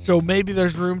 So maybe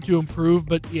there's room to improve,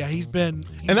 but yeah, he's been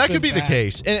and that could be bad. the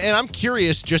case. And I'm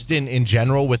curious just in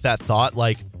general with that thought,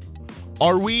 like,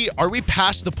 are we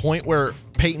past the point where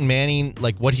Peyton Manning,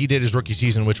 like what he did his rookie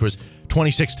season, which was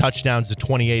 26 touchdowns to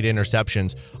 28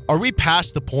 interceptions, are we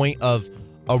past the point of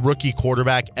a rookie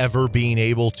quarterback ever being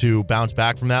able to bounce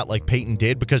back from that like Peyton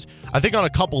did? Because I think on a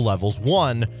couple levels,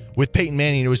 one, with Peyton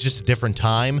Manning, it was just a different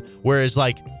time, whereas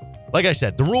like I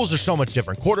said, the rules are so much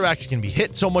different. Quarterbacks can be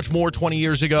hit so much more 20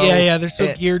 years ago. Yeah, they're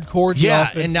so geared towards the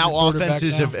offense. And now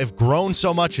offenses have grown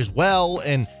so much as well,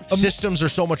 and systems are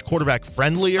so much quarterback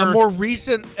friendlier. A more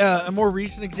recent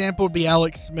example would be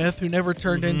Alex Smith, who never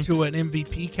turned into an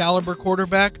MVP caliber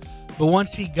quarterback, but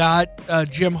once he got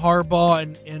Jim Harbaugh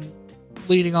and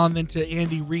leading on then to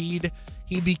Andy Reid,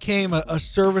 he became a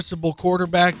serviceable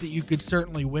quarterback that you could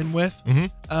certainly win with.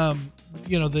 Once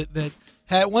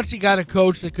he got a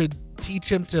coach that could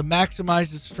teach him to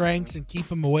maximize his strengths and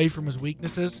keep him away from his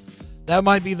weaknesses, that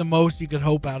might be the most you could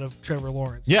hope out of Trevor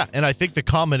Lawrence. Yeah, and I think the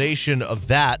combination of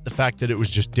that, the fact that it was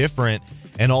just different,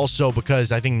 and also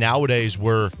because I think nowadays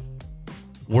we're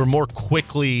more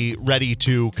quickly ready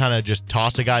to kind of just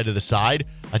toss a guy to the side,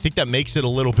 I think that makes it a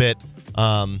little bit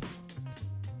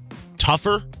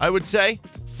tougher, I would say,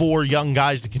 for young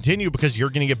guys to continue, because you're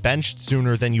going to get benched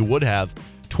sooner than you would have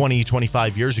 20,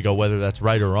 25 years ago, whether that's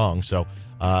right or wrong. So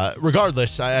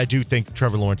regardless, I do think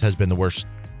Trevor Lawrence has been the worst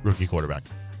rookie quarterback.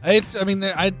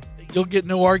 You'll get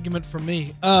no argument from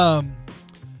me. Let's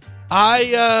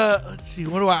see,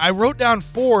 I wrote down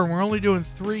 4 and we're only doing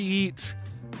 3 each.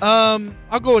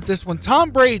 I'll go with this one. Tom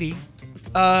Brady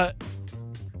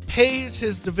pays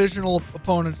his divisional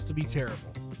opponents to be terrible.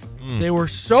 They were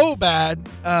so bad.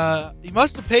 He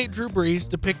must have paid Drew Brees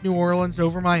to pick New Orleans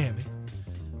over Miami.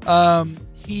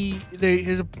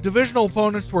 His divisional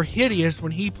opponents were hideous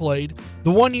when he played.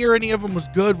 The one year any of them was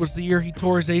good was the year he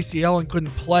tore his ACL and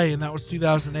couldn't play, and that was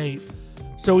 2008.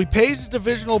 So he pays his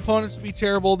divisional opponents to be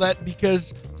terrible.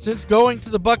 Because since going to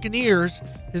the Buccaneers,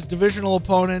 his divisional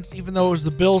opponents, even though it was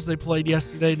the Bills they played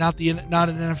yesterday, not an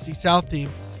NFC South team,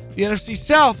 the NFC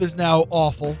South is now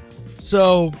awful.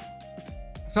 So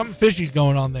something fishy's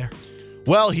going on there.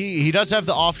 Well, he does have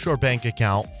the offshore bank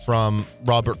account from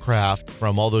Robert Kraft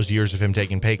from all those years of him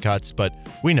taking pay cuts, but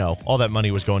we know all that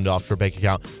money was going to offshore bank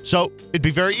account. So it'd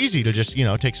be very easy to just,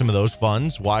 take some of those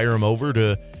funds, wire them over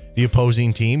to the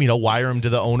opposing team, wire them to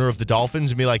the owner of the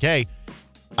Dolphins and be like, hey,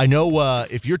 I know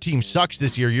if your team sucks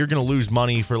this year, you're going to lose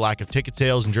money for lack of ticket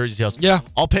sales and jersey sales. Yeah.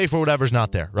 I'll pay for whatever's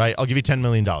not there, right? I'll give you $10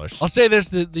 million. I'll say this,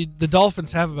 the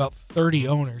Dolphins have about 30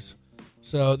 owners,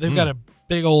 so they've got a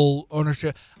big old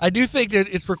ownership. I do think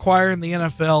that it's required in the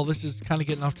NFL. This is kind of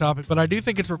getting off topic, but I do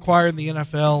think it's required in the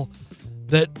NFL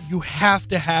that you have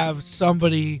to have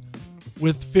somebody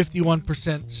with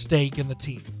 51% stake in the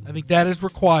team. I think that is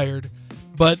required,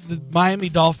 but the Miami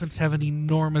Dolphins have an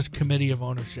enormous committee of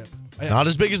ownership. Not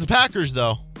as big as the Packers,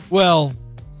 though. Well,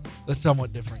 that's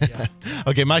somewhat different, yeah.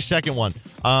 Okay, my second one.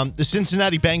 The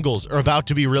Cincinnati Bengals are about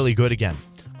to be really good again.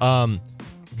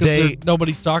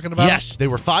 Nobody's talking about them? Yes, they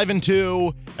were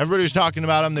 5-2. Everybody was talking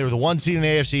about them. They were the 1 seed in the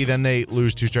AFC. Then they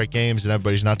lose 2 straight games, and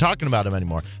everybody's not talking about them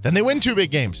anymore. Then they win 2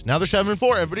 big games. Now they're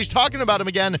 7-4. Everybody's talking about them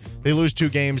again. They lose 2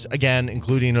 games again,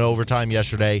 including an overtime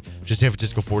yesterday to San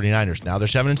Francisco 49ers. Now they're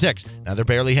 7-6. Now they're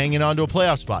barely hanging on to a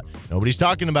playoff spot. Nobody's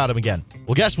talking about them again.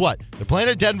 Well, guess what? They're playing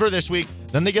at Denver this week.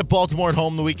 Then they get Baltimore at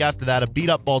home the week after that, a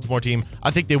beat-up Baltimore team.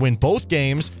 I think they win both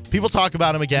games. People talk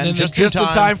about them again just in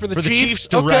time for the Chiefs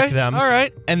to wreck them. All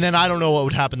right. And then I don't know what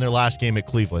would happen their last game at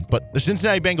Cleveland. But the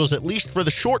Cincinnati Bengals, at least for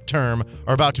the short term,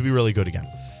 are about to be really good again.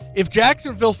 If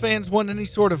Jacksonville fans want any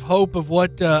sort of hope of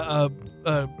what a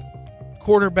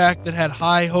quarterback that had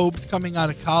high hopes coming out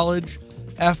of college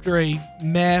after a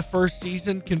first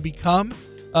season can become,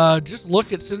 just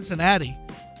look at Cincinnati.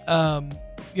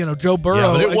 Joe Burrow.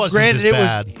 Yeah, but it wasn't granted,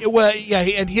 as bad.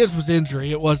 And his was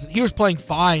injury. It wasn't. He was playing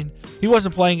fine. He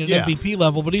wasn't playing at an MVP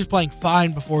level, but he was playing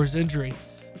fine before his injury.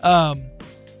 That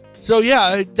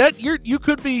you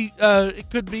could be. It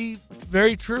could be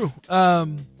very true.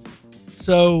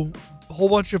 So a whole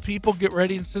bunch of people get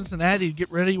ready in Cincinnati.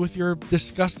 Get ready with your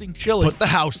disgusting chili. Put the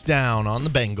house down on the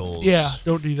Bengals. Yeah,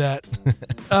 don't do that.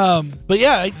 But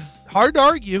yeah, hard to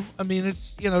argue. I mean,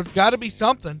 it's got to be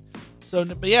something. So,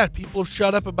 but yeah, people have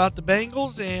shut up about the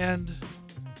Bengals, and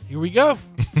here we go.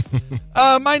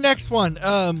 My next one.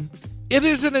 It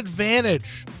is an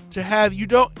advantage to have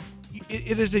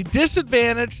it is a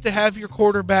disadvantage to have your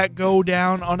quarterback go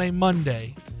down on a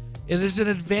Monday. It is an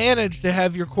advantage to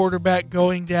have your quarterback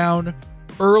going down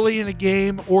early in a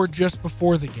game or just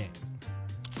before the game.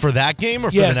 For that game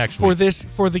or for the next week?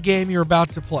 For the game you're about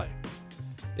to play.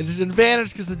 It is an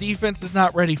advantage because the defense is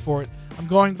not ready for it. I'm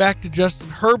going back to Justin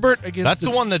Herbert against That's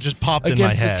the one that just popped in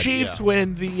my head. Against the Chiefs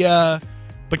when the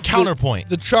But counterpoint.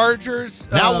 The Chargers.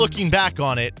 Now looking back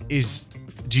on it,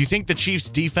 do you think the Chiefs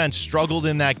defense struggled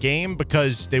in that game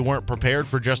because they weren't prepared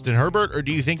for Justin Herbert, or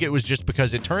do you think it was just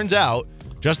because it turns out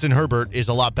Justin Herbert is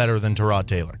a lot better than Tyrod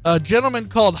Taylor? A gentleman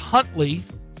called Huntley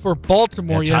for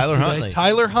Baltimore yesterday.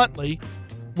 Tyler Huntley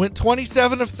went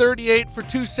 27 of 38 for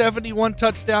 271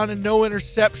 touchdown and no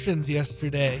interceptions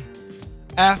yesterday,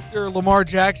 after Lamar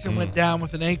Jackson went down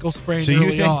with an ankle sprain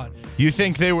early on. You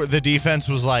think the defense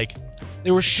was like,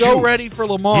 they were so ready for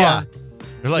Lamar. Yeah.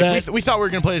 They're like, we thought we were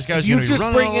going to play this guy. If you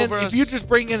just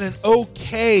bring in an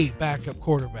okay backup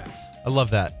quarterback. I love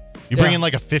that. You bring in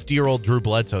like a 50-year-old Drew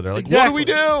Bledsoe. They're like, What do we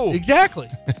do? Exactly.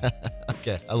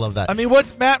 Okay, I love that. I mean,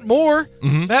 what's Matt Moore?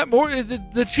 Mm-hmm. Matt Moore,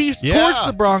 the Chiefs torched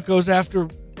the Broncos after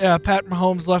Pat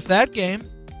Mahomes left that game.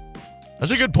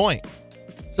 That's a good point.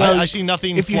 So I see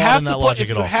nothing flawed in that logic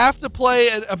at all. If you have to play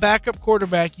a backup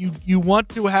quarterback, you want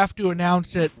to have to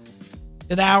announce it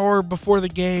an hour before the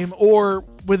game or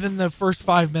within the first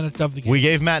 5 minutes of the game. We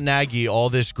gave Matt Nagy all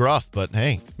this gruff, but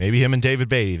hey, maybe him and David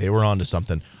Beatty, they were onto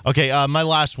something. Okay, my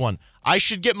last one. I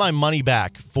should get my money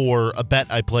back for a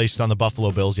bet I placed on the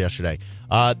Buffalo Bills yesterday.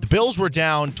 The Bills were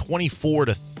down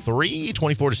 24-3,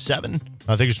 24-7.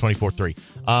 I think it was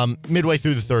 24-3. Midway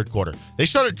through the third quarter. They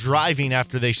started driving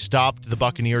after they stopped the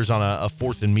Buccaneers on a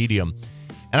 4th and medium.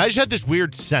 And I just had this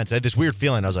weird sense. I had this weird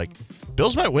feeling. I was like,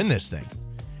 Bills might win this thing.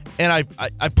 And I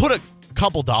put a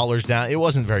couple dollars down. It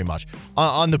wasn't very much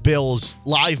on the Bills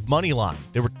live money line.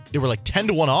 They were like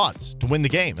 10-1 odds to win the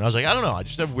game. And I was like, I don't know. I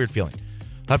just have a weird feeling.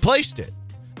 I placed it.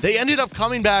 They ended up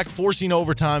coming back, forcing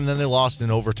overtime. Then they lost in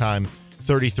overtime,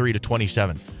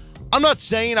 33-27. I'm not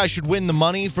saying I should win the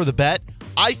money for the bet.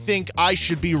 I think I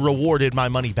should be rewarded my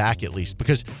money back at least,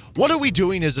 because what are we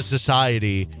doing as a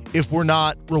society if we're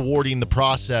not rewarding the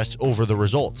process over the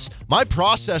results? My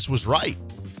process was right.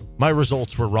 My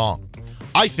results were wrong.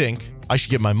 I think I should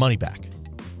get my money back.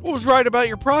 What was right about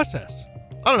your process?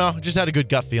 I don't know. I just had a good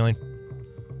gut feeling.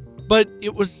 But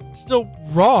it was still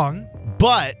wrong.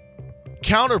 But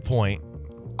counterpoint,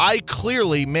 I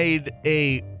clearly made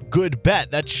a good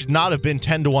bet. That should not have been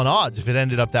 10-1 odds if it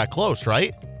ended up that close,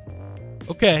 right?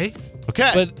 Okay.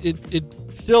 But it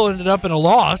still ended up in a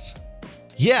loss.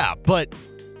 Yeah, but,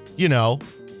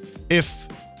 if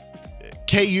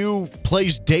KU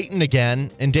plays Dayton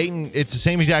again, and Dayton, it's the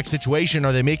same exact situation,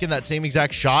 are they making that same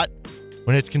exact shot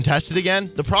when it's contested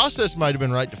again? The process might have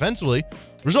been right defensively.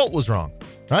 Result was wrong,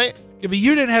 right? Yeah, but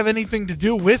you didn't have anything to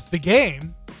do with the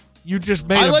game. You just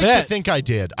made a bet. I like to think I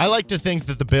did. I like to think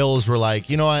that the Bills were like,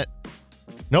 you know what?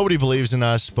 Nobody believes in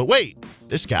us, but wait,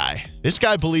 this guy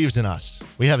believes in us.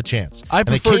 We have a chance. And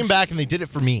they came back and they did it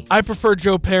for me. I prefer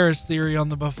Joe Paris' theory on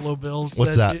the Buffalo Bills.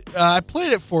 What's that? I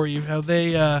played it for you. How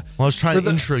they? I was trying to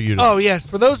intro you to. Oh yes,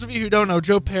 for those of you who don't know,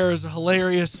 Joe Paris is a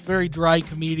hilarious, very dry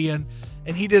comedian,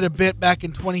 and he did a bit back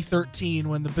in 2013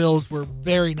 when the Bills were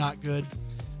very not good.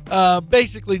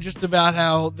 basically just about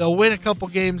how they'll win a couple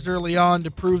games early on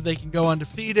to prove they can go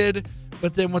undefeated,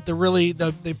 but then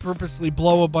they purposely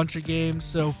blow a bunch of games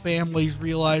so families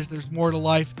realize there's more to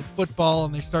life than football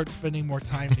and they start spending more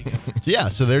time together. Yeah,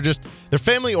 so they're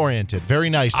family oriented. Very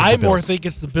nice. I more think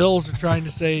it's the Bills are trying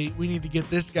to say we need to get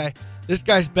this guy. This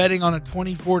guy's betting on a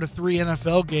 24-3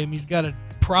 NFL game. He's got a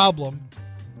problem.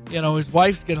 His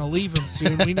wife's going to leave him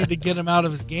soon. We need to get him out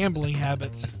of his gambling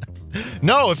habits.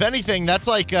 No, if anything, that's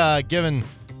like giving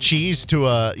cheese to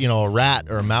a rat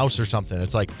or a mouse or something.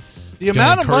 It's like the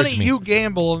amount of money you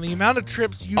gamble and the amount of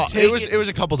trips you take. It was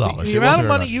a couple dollars. The amount of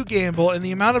money you gamble and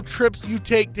the amount of trips you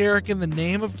take, Derek, in the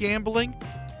name of gambling.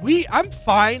 I'm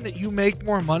fine that you make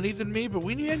more money than me, but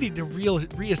we need to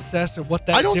reassess at what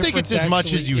that. I don't think it's as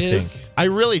much as you think. I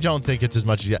really don't think it's as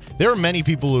much as you. There are many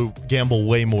people who gamble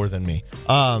way more than me.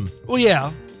 Well,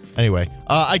 yeah. Anyway,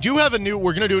 I do have we're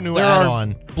going to do a new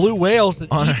add-on. Blue whales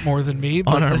that eat more than me,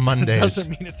 but on our Mondays. Doesn't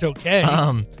mean it's okay.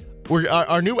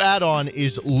 Our new add-on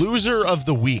is Loser of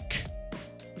the Week.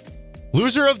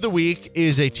 Loser of the Week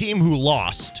is a team who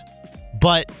lost,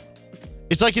 but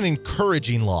it's like an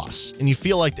encouraging loss, and you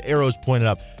feel like the arrow's pointed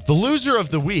up. The loser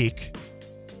of the week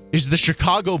is the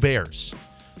Chicago Bears.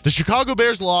 The Chicago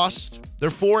Bears lost. They're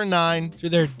 4-9. To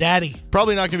their daddy.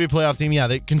 Probably not going to be a playoff team. Yeah,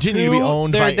 they continue to be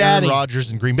owned by Aaron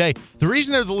Rodgers and Green Bay. The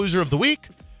reason they're the loser of the week,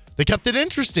 they kept it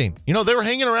interesting. They were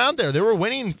hanging around there. They were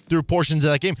winning through portions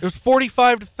of that game. It was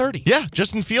 45-30. Yeah,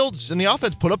 Justin Fields and the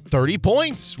offense put up 30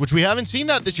 points, which we haven't seen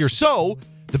that this year. So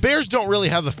the Bears don't really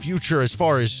have a future as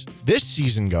far as this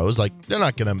season goes. Like, they're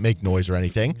not going to make noise or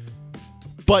anything.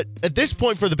 But at this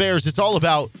point for the Bears, it's all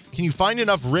about, can you find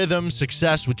enough rhythm,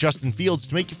 success with Justin Fields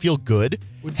to make you feel good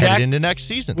headed into next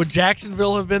season? Would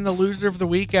Jacksonville have been the loser of the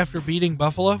week after beating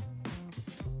Buffalo?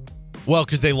 Well,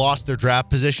 because they lost their draft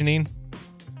positioning.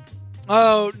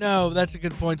 Oh, no, that's a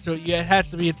good point. So, yeah, it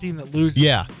has to be a team that loses.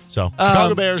 Yeah, so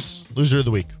Chicago Bears, loser of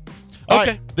the week. All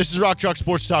okay. right, this is Rock Chalk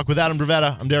Sports Talk with Adam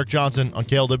Dravetta. I'm Derek Johnson on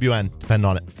KLWN. Depend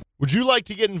on it. Would you like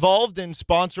to get involved in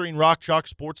sponsoring Rock Chalk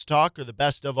Sports Talk or the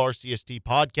Best of RCST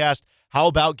podcast? How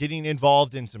about getting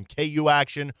involved in some KU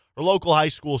action or local high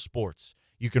school sports?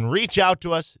 You can reach out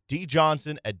to us,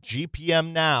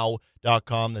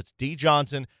 djohnson@gpmnow.com. That's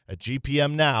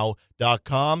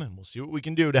djohnson@gpmnow.com, and we'll see what we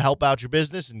can do to help out your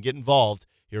business and get involved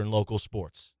here in local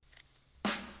sports.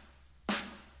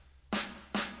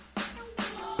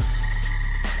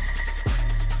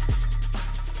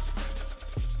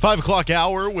 5 o'clock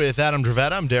hour with Adam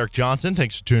Dravetta. I'm Derek Johnson.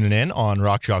 Thanks for tuning in on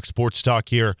Rock Chalk Sports Talk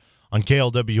here on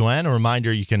KLWN. A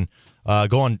reminder, you can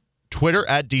go on Twitter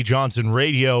at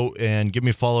DJohnsonRadio and give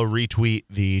me a follow, retweet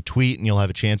the tweet, and you'll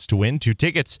have a chance to win 2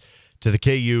 tickets to the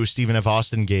KU Stephen F.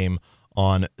 Austin game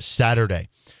on Saturday.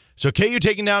 So KU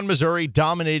taking down Missouri,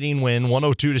 dominating win,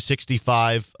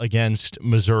 102-65 against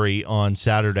Missouri on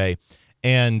Saturday.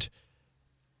 And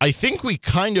I think we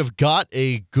kind of got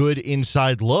a good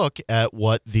inside look at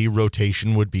what the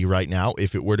rotation would be right now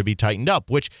if it were to be tightened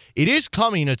up, which it is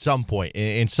coming at some point.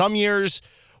 In some years,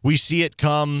 we see it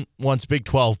come once Big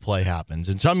 12 play happens.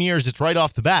 In some years, it's right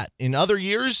off the bat. In other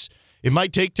years, it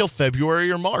might take till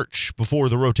February or March before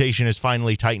the rotation is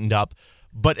finally tightened up.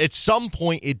 But at some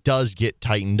point, it does get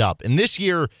tightened up. And this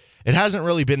year, it hasn't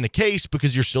really been the case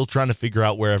because you're still trying to figure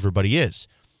out where everybody is.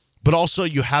 But also,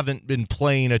 you haven't been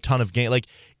playing a ton of games. Like,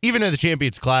 even in the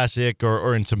Champions Classic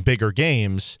or in some bigger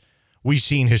games, we've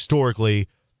seen historically,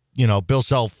 Bill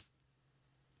Self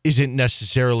isn't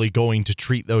necessarily going to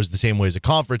treat those the same way as a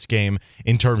conference game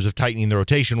in terms of tightening the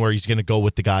rotation, where he's going to go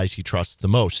with the guys he trusts the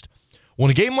most.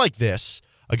 When a game like this,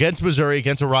 against Missouri,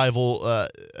 against a rival,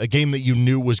 a game that you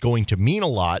knew was going to mean a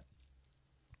lot,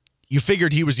 you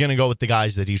figured he was going to go with the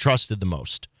guys that he trusted the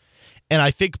most. And I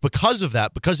think because of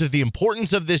that, because of the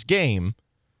importance of this game,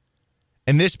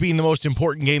 and this being the most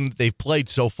important game that they've played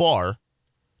so far,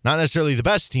 not necessarily the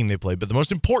best team they've played, but the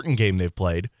most important game they've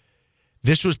played,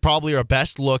 this was probably our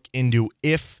best look into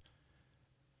if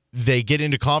they get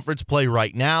into conference play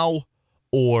right now,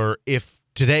 or if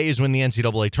today is when the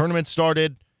NCAA tournament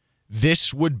started,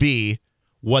 this would be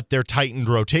what their tightened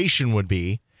rotation would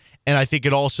be. And I think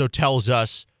it also tells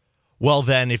us, well,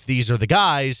 then, if these are the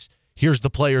guys, here's the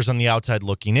players on the outside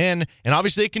looking in. And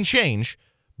obviously it can change,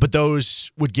 but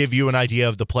those would give you an idea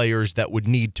of the players that would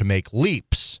need to make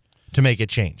leaps to make it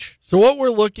change. So what we're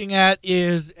looking at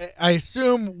is, I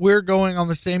assume we're going on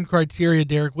the same criteria,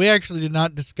 Derek. We actually did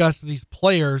not discuss these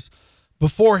players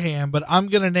beforehand, but I'm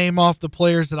going to name off the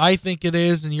players that I think it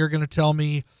is, and you're going to tell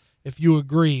me if you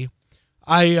agree.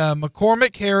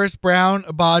 McCormick, Harris, Brown,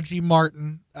 Abaji,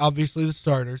 Martin, obviously the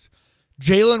starters.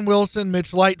 Jalen Wilson,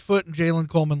 Mitch Lightfoot, and Jalen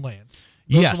Coleman-Lance.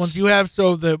 Those are the ones you have.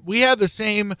 So we have the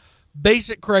same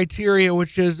basic criteria,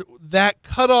 which is that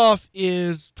cutoff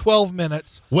is 12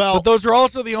 minutes. Well, but those are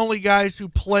also the only guys who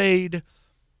played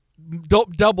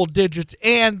double digits,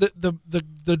 and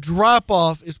the drop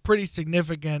off is pretty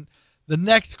significant. The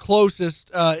next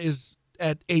closest is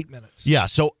at 8 minutes. Yeah,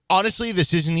 so honestly,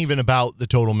 this isn't even about the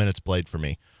total minutes played for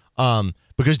me.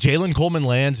 Because Jalen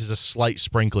Coleman-Lands is a slight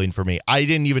sprinkling for me. I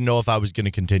didn't even know if I was going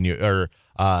to continue or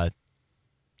add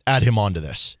him onto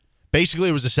this. Basically,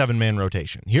 it was a 7-man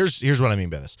rotation. Here's what I mean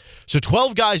by this. So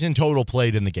 12 guys in total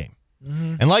played in the game.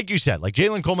 Mm-hmm. And like you said, like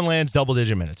Jalen Coleman-Lands,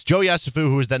 double-digit minutes. Joe Yesufu,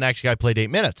 who was the next guy, played 8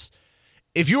 minutes.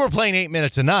 If you were playing 8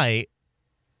 minutes a night,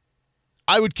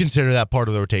 I would consider that part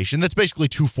of the rotation. That's basically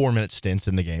 2 4-minute stints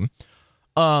in the game.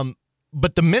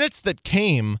 But the minutes that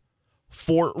came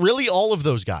for really all of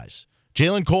those guys,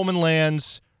 Jalen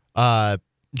Coleman-Lands, Joe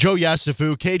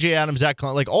Yesufu, KJ Adams, Zach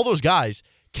Clown, like all those guys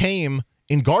came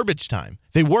in garbage time.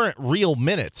 They weren't real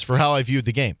minutes for how I viewed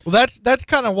the game. Well, that's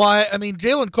kind of why. I mean,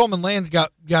 Jalen Coleman-Lands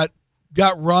got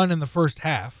run in the first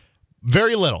half.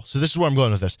 Very little. So this is where I'm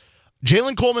going with this.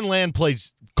 Jalen Coleman-Lands played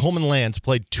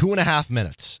 2.5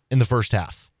 minutes in the first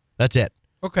half. That's it.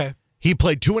 Okay. He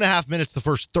played 2.5 minutes the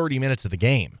first 30 minutes of the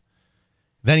game.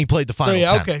 Then he played the final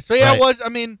 10. Okay. So, yeah, right? It was, I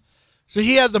mean, so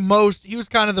he had the most, he was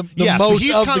kind of the most so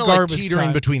he's of kind the of like garbage teetering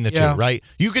time. between the two, right?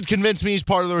 You could convince me he's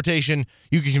part of the rotation.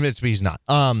 You could convince me he's not.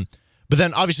 But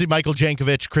then, obviously, Michael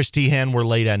Jankovic, Chris Tehan were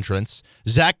late entrants.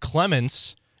 Zach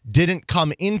Clements didn't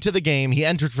come into the game. He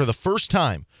entered for the first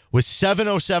time with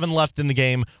 7:07 left in the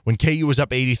game when KU was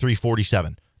up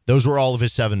 83-47. Those were all of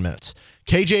his 7 minutes.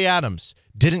 KJ Adams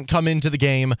didn't come into the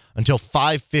game until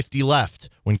 5:50 left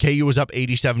when KU was up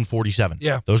 87-47.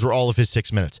 Yeah. Those were all of his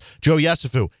 6 minutes. Joe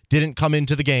Yesufu didn't come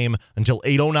into the game until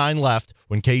 8:09 left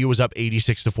when KU was up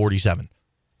 86-47.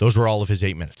 Those were all of his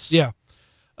 8 minutes. Yeah.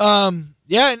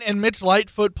 And Mitch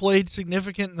Lightfoot played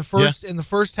significant in the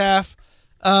first half.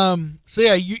 So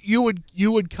yeah, you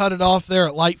would cut it off there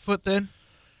at Lightfoot then?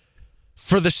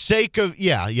 For the sake of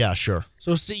sure.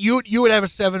 So you would have a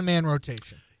 7-man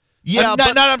rotation. Yeah, I'm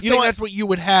saying that's what you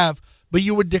would have, but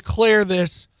you would declare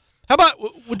this. How about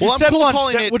would you settle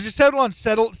on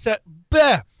settle?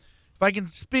 If I can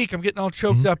speak, I'm getting all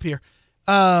choked up here.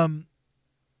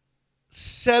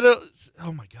 Settle.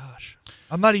 Oh my gosh,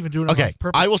 I'm not even doing it on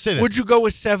purpose. I will say this. Would you go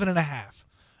with 7.5?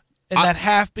 And that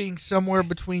half being somewhere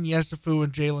between Yesufu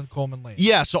and Jalen Coleman-Lands.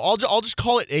 Yeah, so I'll just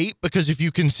call it 8 because if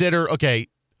you consider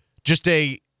just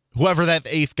whoever that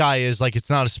 8th guy is, like it's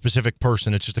not a specific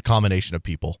person, it's just a combination of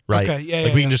people, right? Okay,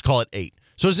 yeah, we can just call it 8.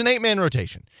 So it's an 8-man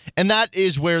rotation. And that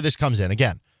is where this comes in.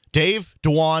 Again, Dave,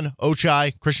 DeJuan,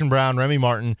 Ochai, Christian Brown, Remy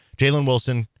Martin, Jalen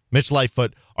Wilson, Mitch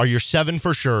Lightfoot are your 7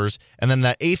 for sures. And then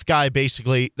that 8th guy,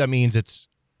 basically, that means it's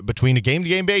between a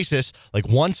game-to-game basis. Like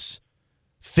once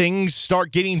things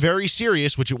start getting very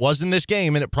serious, which it was in this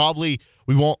game, and it probably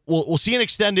we'll see an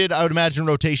extended, I would imagine,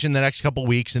 rotation the next couple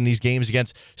weeks in these games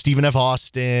against Stephen F.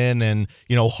 Austin and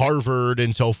Harvard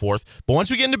and so forth. But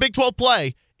once we get into Big 12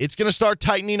 play, it's going to start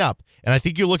tightening up. And I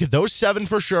think you look at those 7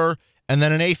 for sure, and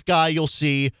then an 8th guy you'll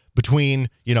see between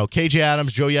KJ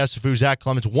Adams, Joe Yesufu, Zach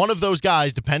Clements. One of those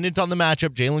guys, dependent on the matchup,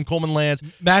 Jalen Coleman-Lands.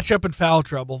 Matchup and foul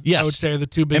trouble. Yes, I would say are the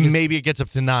two biggest. And maybe it gets up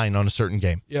to 9 on a certain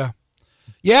game. Yeah.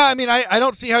 Yeah, I mean, I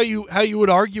don't see how you would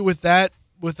argue with that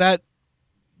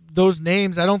those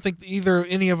names. I don't think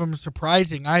any of them is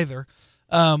surprising either.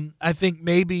 I think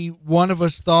maybe one of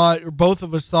us thought, or both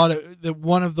of us thought that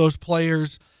one of those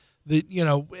players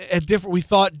that we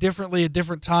thought differently at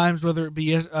different times, whether it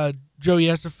be Joe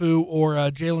Yesufu or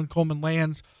Jalen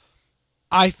Coleman-Lands.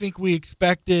 I think we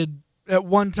expected at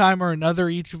one time or another,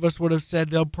 each of us would have said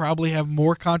they'll probably have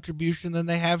more contribution than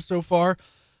they have so far.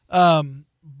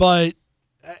 But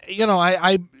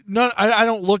I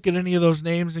don't look at any of those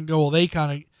names and go, well, they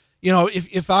kind of,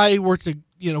 if I were to,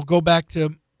 go back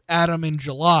to Adam in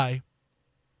July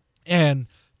and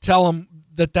tell him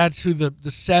that that's who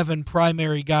the 7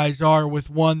 primary guys are,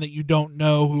 with one that you don't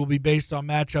know who will be based on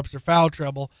matchups or foul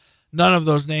trouble, none of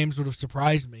those names would have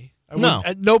surprised me.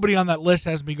 Nobody on that list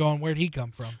has me going, where'd he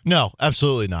come from? No,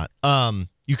 absolutely not.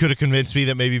 You could have convinced me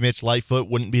that maybe Mitch Lightfoot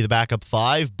wouldn't be the backup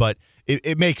 5, but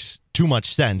it makes too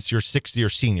much sense. You're 6th-year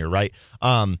senior, right?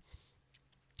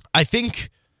 I think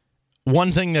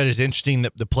one thing that is interesting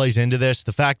that plays into this,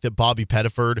 the fact that Bobby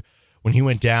Pettiford, when he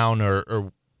went down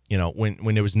or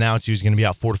when it was announced he was going to be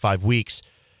out 4 to 5 weeks,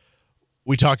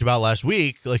 we talked about last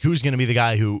week, like who's going to be the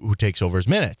guy who takes over his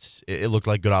minutes. It looked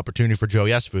like a good opportunity for Joe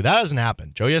Yesufu. That hasn't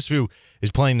happened. Joe Yesufu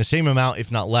is playing the same amount,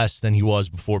 if not less, than he was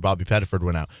before Bobby Pettiford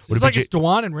went out. It's like it's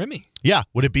DeJuan and Remy. Yeah.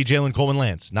 Would it be Jalen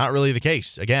Coleman-Lands? Not really the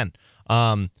case. Again,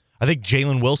 I think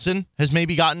Jalen Wilson has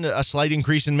maybe gotten a slight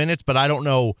increase in minutes, but I don't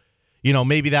know,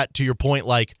 maybe that, to your point,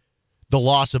 like the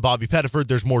loss of Bobby Pettiford,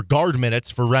 there's more guard minutes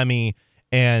for Remy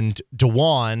and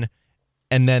DeJuan,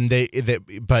 and then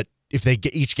but if they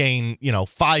each gain,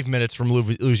 5 minutes from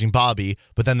losing Bobby,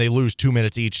 but then they lose 2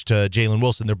 minutes each to Jalen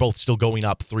Wilson, they're both still going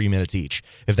up 3 minutes each,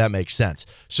 if that makes sense.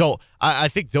 So I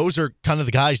think those are kind of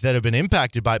the guys that have been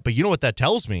impacted by it. But you know what that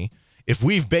tells me? If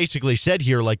we've basically said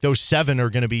here, like, those 7 are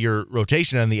going to be your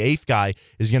rotation and the 8th guy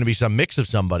is going to be some mix of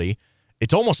somebody,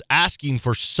 it's almost asking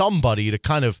for somebody to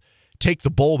kind of take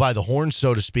the bull by the horns,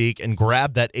 so to speak, and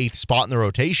grab that 8th spot in the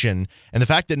rotation. And the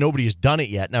fact that nobody has done it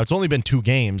yet, now it's only been 2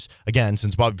 games, again,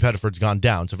 since Bobby Pettiford's gone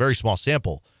down. It's a very small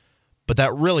sample. But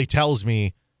that really tells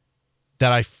me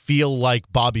that I feel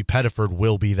like Bobby Pettiford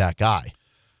will be that guy.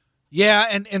 Yeah,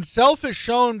 and Self has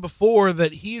shown before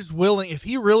that he's willing, if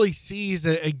he really sees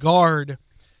a guard,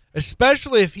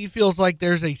 especially if he feels like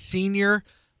there's a senior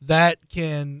that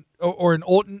can, or an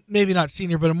old, maybe not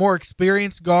senior, but a more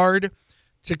experienced guard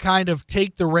to kind of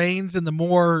take the reins in the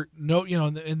more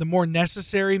in the more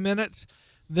necessary minutes,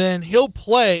 then he'll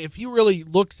play. If he really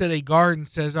looks at a guard and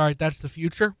says, all right, that's the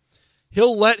future,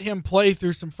 he'll let him play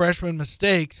through some freshman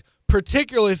mistakes,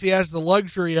 particularly if he has the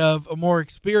luxury of a more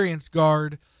experienced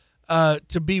guard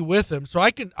to be with him. So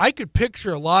I could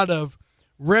picture a lot of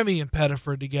Remy and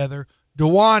Pettiford together,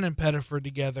 DeJuan and Pettiford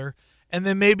together, and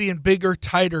then maybe in bigger,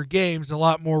 tighter games, a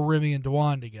lot more Remy and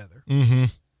DeJuan together. Mm-hmm.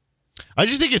 I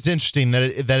just think it's interesting that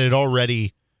it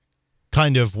already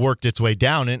kind of worked its way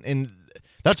down. And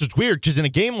that's what's weird, because in a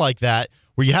game like that,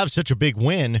 where you have such a big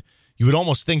win, you would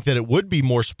almost think that it would be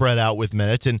more spread out with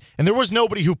minutes. And there was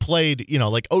nobody who played,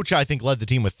 like Ocha, I think, led the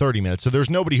team with 30 minutes. So there's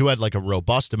nobody who had like a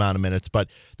robust amount of minutes. But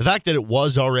the fact that it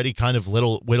was already kind of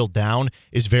whittled down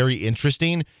is very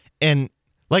interesting. And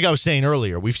like I was saying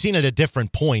earlier, we've seen it at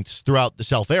different points throughout the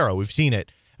Self era. We've seen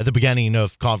it at the beginning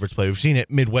of conference play. We've seen it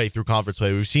midway through conference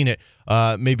play. We've seen it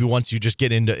maybe once you just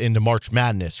get into March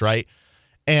Madness, right?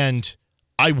 And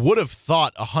I would have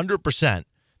thought 100%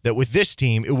 that with this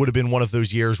team, it would have been one of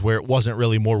those years where it wasn't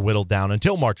really more whittled down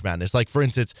until March Madness. Like, for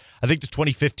instance, I think the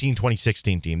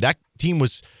 2015-2016 team, that team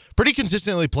was pretty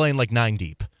consistently playing like 9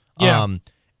 deep. Yeah.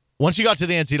 Once you got to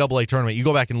the NCAA tournament, you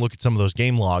go back and look at some of those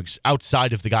game logs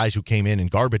outside of the guys who came in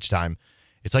garbage time.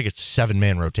 It's like a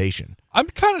 7-man rotation. I'm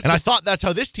kind of, and I thought that's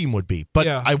how this team would be, but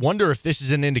yeah. I wonder if this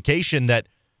is an indication that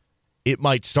it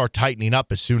might start tightening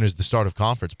up as soon as the start of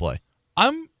conference play.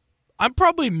 I'm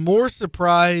probably more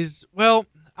surprised. Well,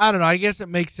 I don't know. I guess it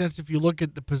makes sense if you look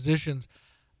at the positions.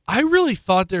 I really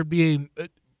thought there'd be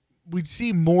we'd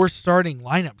see more starting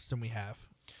lineups than we have.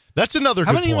 That's another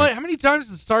good point. How many times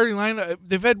the starting lineup?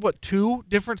 They've had 2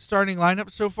 different starting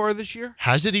lineups so far this year.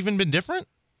 Has it even been different?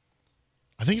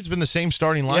 I think it's been the same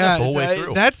starting lineup the whole way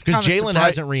through. That's because Jalen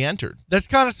hasn't re-entered. That's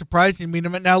kind of surprising to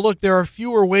me. Now, look, there are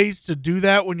fewer ways to do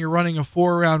that when you're running a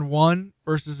 4-round 1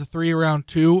 versus a 3-round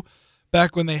 2.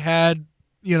 Back when they had,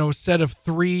 a set of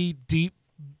 3 deep,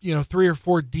 3 or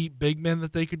 4 deep big men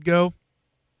that they could go,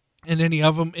 and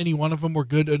any one of them were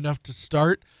good enough to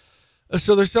start.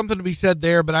 So there's something to be said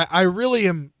there. But I really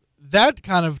am. That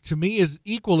kind of, to me, is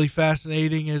equally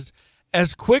fascinating.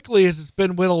 As quickly as it's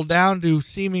been whittled down to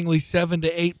seemingly 7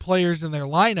 to 8 players in their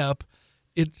lineup,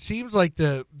 it seems like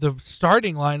the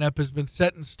starting lineup has been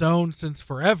set in stone since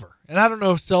forever. And I don't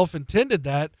know if Self intended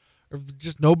that, or if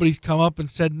just nobody's come up and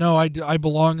said, no, I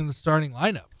belong in the starting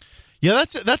lineup. Yeah,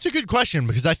 that's a good question,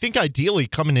 because I think ideally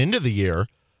coming into the year,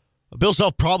 Bill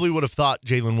Self probably would have thought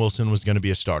Jalen Wilson was going to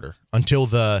be a starter until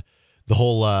the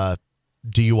whole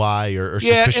DUI or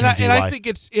suspicion of DUI. And I think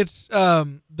it's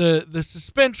the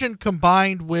suspension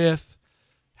combined with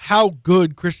how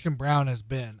good Christian Braun has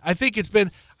been. I think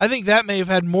that may have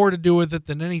had more to do with it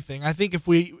than anything. I think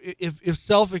if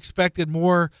Self expected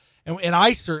more, and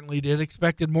I certainly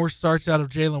expected more starts out of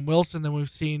Jalen Wilson than we've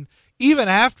seen even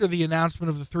after the announcement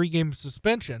of the 3-game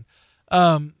suspension.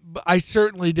 But I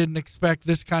certainly didn't expect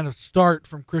this kind of start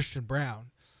from Christian Braun.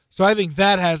 So I think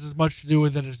that has as much to do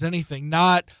with it as anything.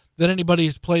 Not that anybody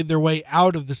has played their way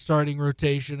out of the starting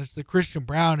rotation. It's that Christian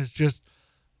Braun has just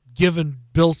given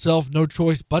Bill Self no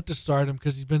choice but to start him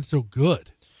because he's been so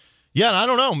good. Yeah, and I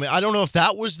don't know. I don't know if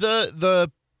that was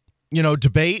the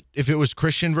debate, if it was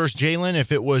Christian versus Jalen,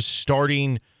 if it was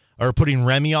starting or putting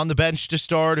Remy on the bench to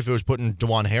start, if it was putting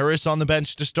DeJuan Harris on the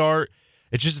bench to start.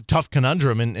 It's just a tough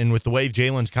conundrum, and with the way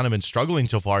Jalen's kind of been struggling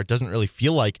so far, it doesn't really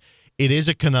feel like it is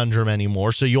a conundrum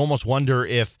anymore. So you almost wonder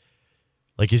if,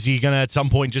 is he going to at some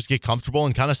point just get comfortable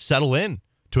and kind of settle in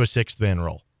to a 6th-man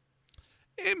role?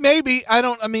 Maybe.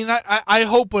 I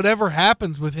hope whatever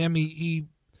happens with him, he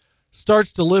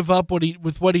starts to live up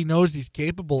with what he knows he's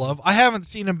capable of. I haven't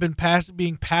seen him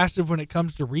being passive when it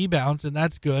comes to rebounds, and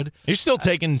that's good. He's still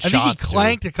taking shots. I think he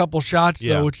clanked a couple shots,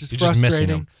 though, which is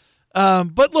frustrating.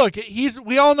 But look,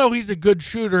 we all know he's a good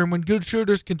shooter, and when good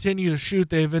shooters continue to shoot,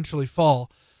 they eventually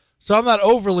fall. So I'm not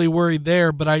overly worried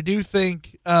there, but I do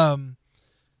think, the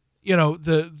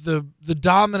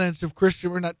dominance of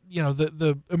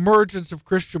the emergence of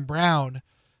Christian Braun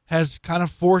has kind of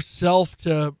forced Self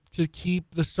to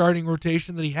keep the starting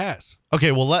rotation that he has.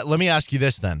 Okay, well, let me ask you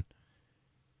this then.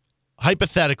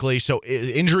 Hypothetically, so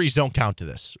injuries don't count to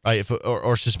this, right?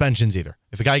 Or suspensions either.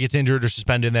 If a guy gets injured or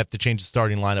suspended and they have to change the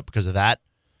starting lineup because of that,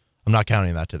 I'm not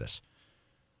counting that to this.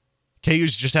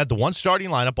 KU's just had the one starting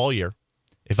lineup all year.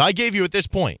 If I gave you at this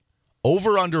point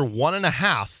over under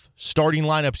 1.5 starting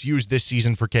lineups used this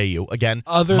season for KU, again,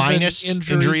 other minus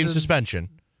injury and suspension,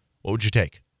 what would you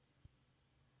take?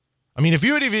 I mean, if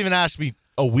you would have even asked me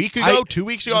a week ago, 2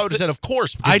 weeks ago, I would have said, of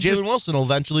course, because Jalen Wilson will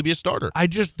eventually be a starter. I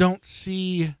just don't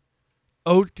see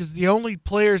because the only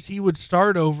players he would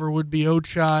start over would be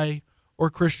Ochai or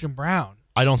Christian Braun.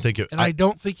 I don't think it. And I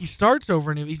don't think he starts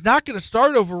over any of. He's not going to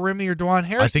start over Remy or DeJuan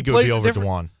Harris. I think it would be over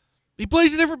DeJuan. He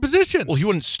plays a different position. Well, he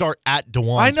wouldn't start at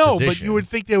DeJuan's I know, position. but you would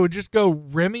think they would just go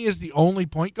Remy as the only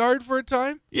point guard for a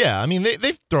time? Yeah, I mean,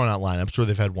 they've thrown out lineups where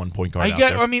they've had one point guard out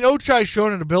there. I mean, Ochai's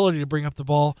shown an ability to bring up the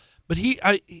ball, but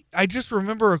I just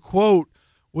remember a quote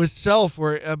with Self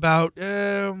where about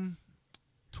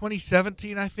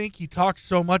 2017, I think, he talked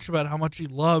so much about how much he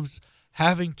loves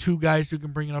having two guys who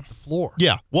can bring it up the floor.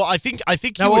 Yeah, well, I think now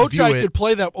you would view Ochai could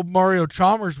play that Mario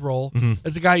Chalmers role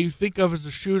as a guy you think of as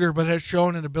a shooter, but has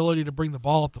shown an ability to bring the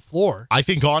ball up the floor. I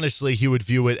think honestly he would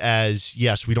view it as,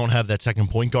 yes, we don't have that second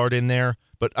point guard in there,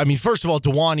 but I mean, first of all,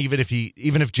 DeJuan, even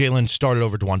if Jalen started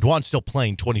over DeJuan's still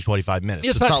playing 20-25 minutes.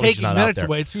 It's so not taking minutes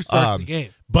away. It's who starts the game.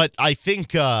 But I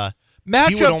think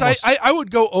matchups, I would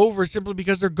go over simply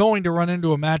because they're going to run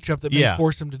into a matchup that may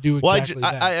force him to do exactly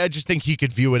that. I just think he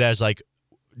could view it as like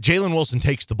Jalen Wilson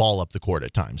takes the ball up the court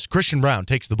at times. Christian Braun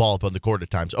takes the ball up on the court at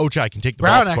times. Ochai can take the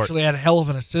ball up the court. Braun actually had a hell of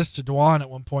an assist to DeJuan at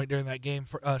one point during that game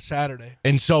for Saturday.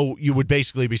 And so you would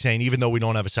basically be saying, even though we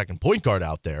don't have a second point guard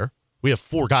out there, we have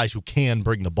four guys who can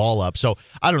bring the ball up. So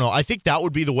I don't know. I think that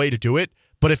would be the way to do it.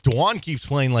 But if DeJuan keeps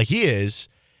playing like he is,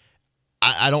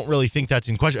 I don't really think that's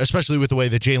in question, especially with the way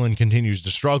that Jalen continues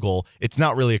to struggle. It's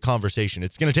not really a conversation.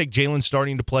 It's going to take Jalen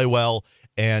starting to play well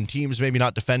and teams maybe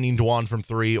not defending DeJuan from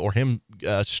three or him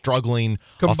struggling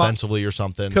offensively or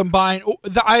something. Combine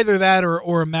either that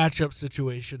or a matchup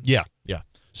situation. Yeah.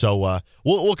 So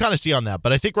we'll kind of see on that.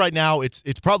 But I think right now it's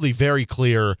probably very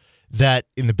clear that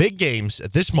in the big games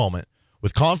at this moment,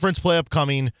 with conference play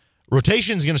upcoming,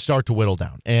 rotation is going to start to whittle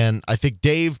down. And I think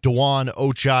Dave, DeJuan,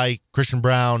 Ochai, Christian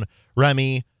Braun,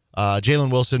 Remy,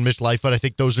 Jalen Wilson, Mitch Lightfoot, I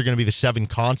think those are going to be the 7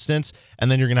 constants.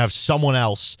 And then you're going to have someone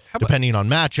else, depending on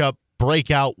matchup,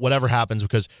 breakout, whatever happens,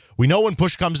 because we know when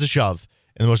push comes to shove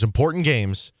in the most important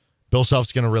games, Bill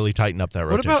Self's going to really tighten up that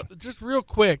rotation. What about, just real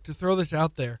quick, to throw this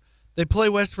out there, they play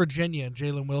West Virginia and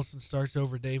Jalen Wilson starts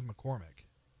over Dave McCormick.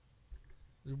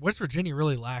 West Virginia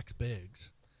really lacks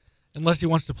bigs. Unless he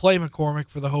wants to play McCormick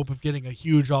for the hope of getting a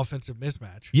huge offensive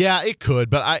mismatch. Yeah, it could,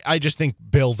 but I just think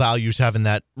Bill values having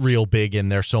that real big in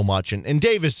there so much. And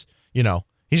Dave is,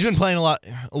 he's been playing a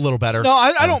little better. No,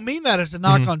 I don't mean that as a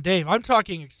knock on Dave. I'm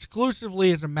talking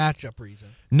exclusively as a matchup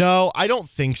reason. No, I don't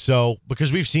think so,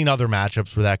 because we've seen other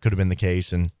matchups where that could have been the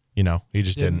case, and, he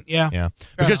just didn't. Yeah.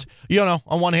 Because,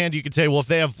 on one hand, you could say, well, if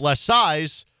they have less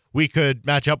size, we could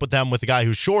match up with them with a guy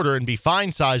who's shorter and be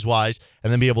fine size-wise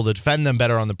and then be able to defend them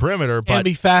better on the perimeter. But and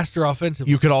be faster offensively.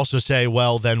 You could also say,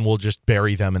 well, then we'll just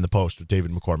bury them in the post with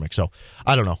David McCormick. So,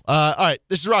 I don't know. All right,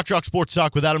 this is Rock Chalk Sports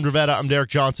Talk with Adam Dravetta. I'm Derek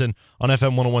Johnson on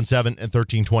FM 101.7 and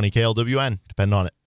 1320 KLWN. Depend on it.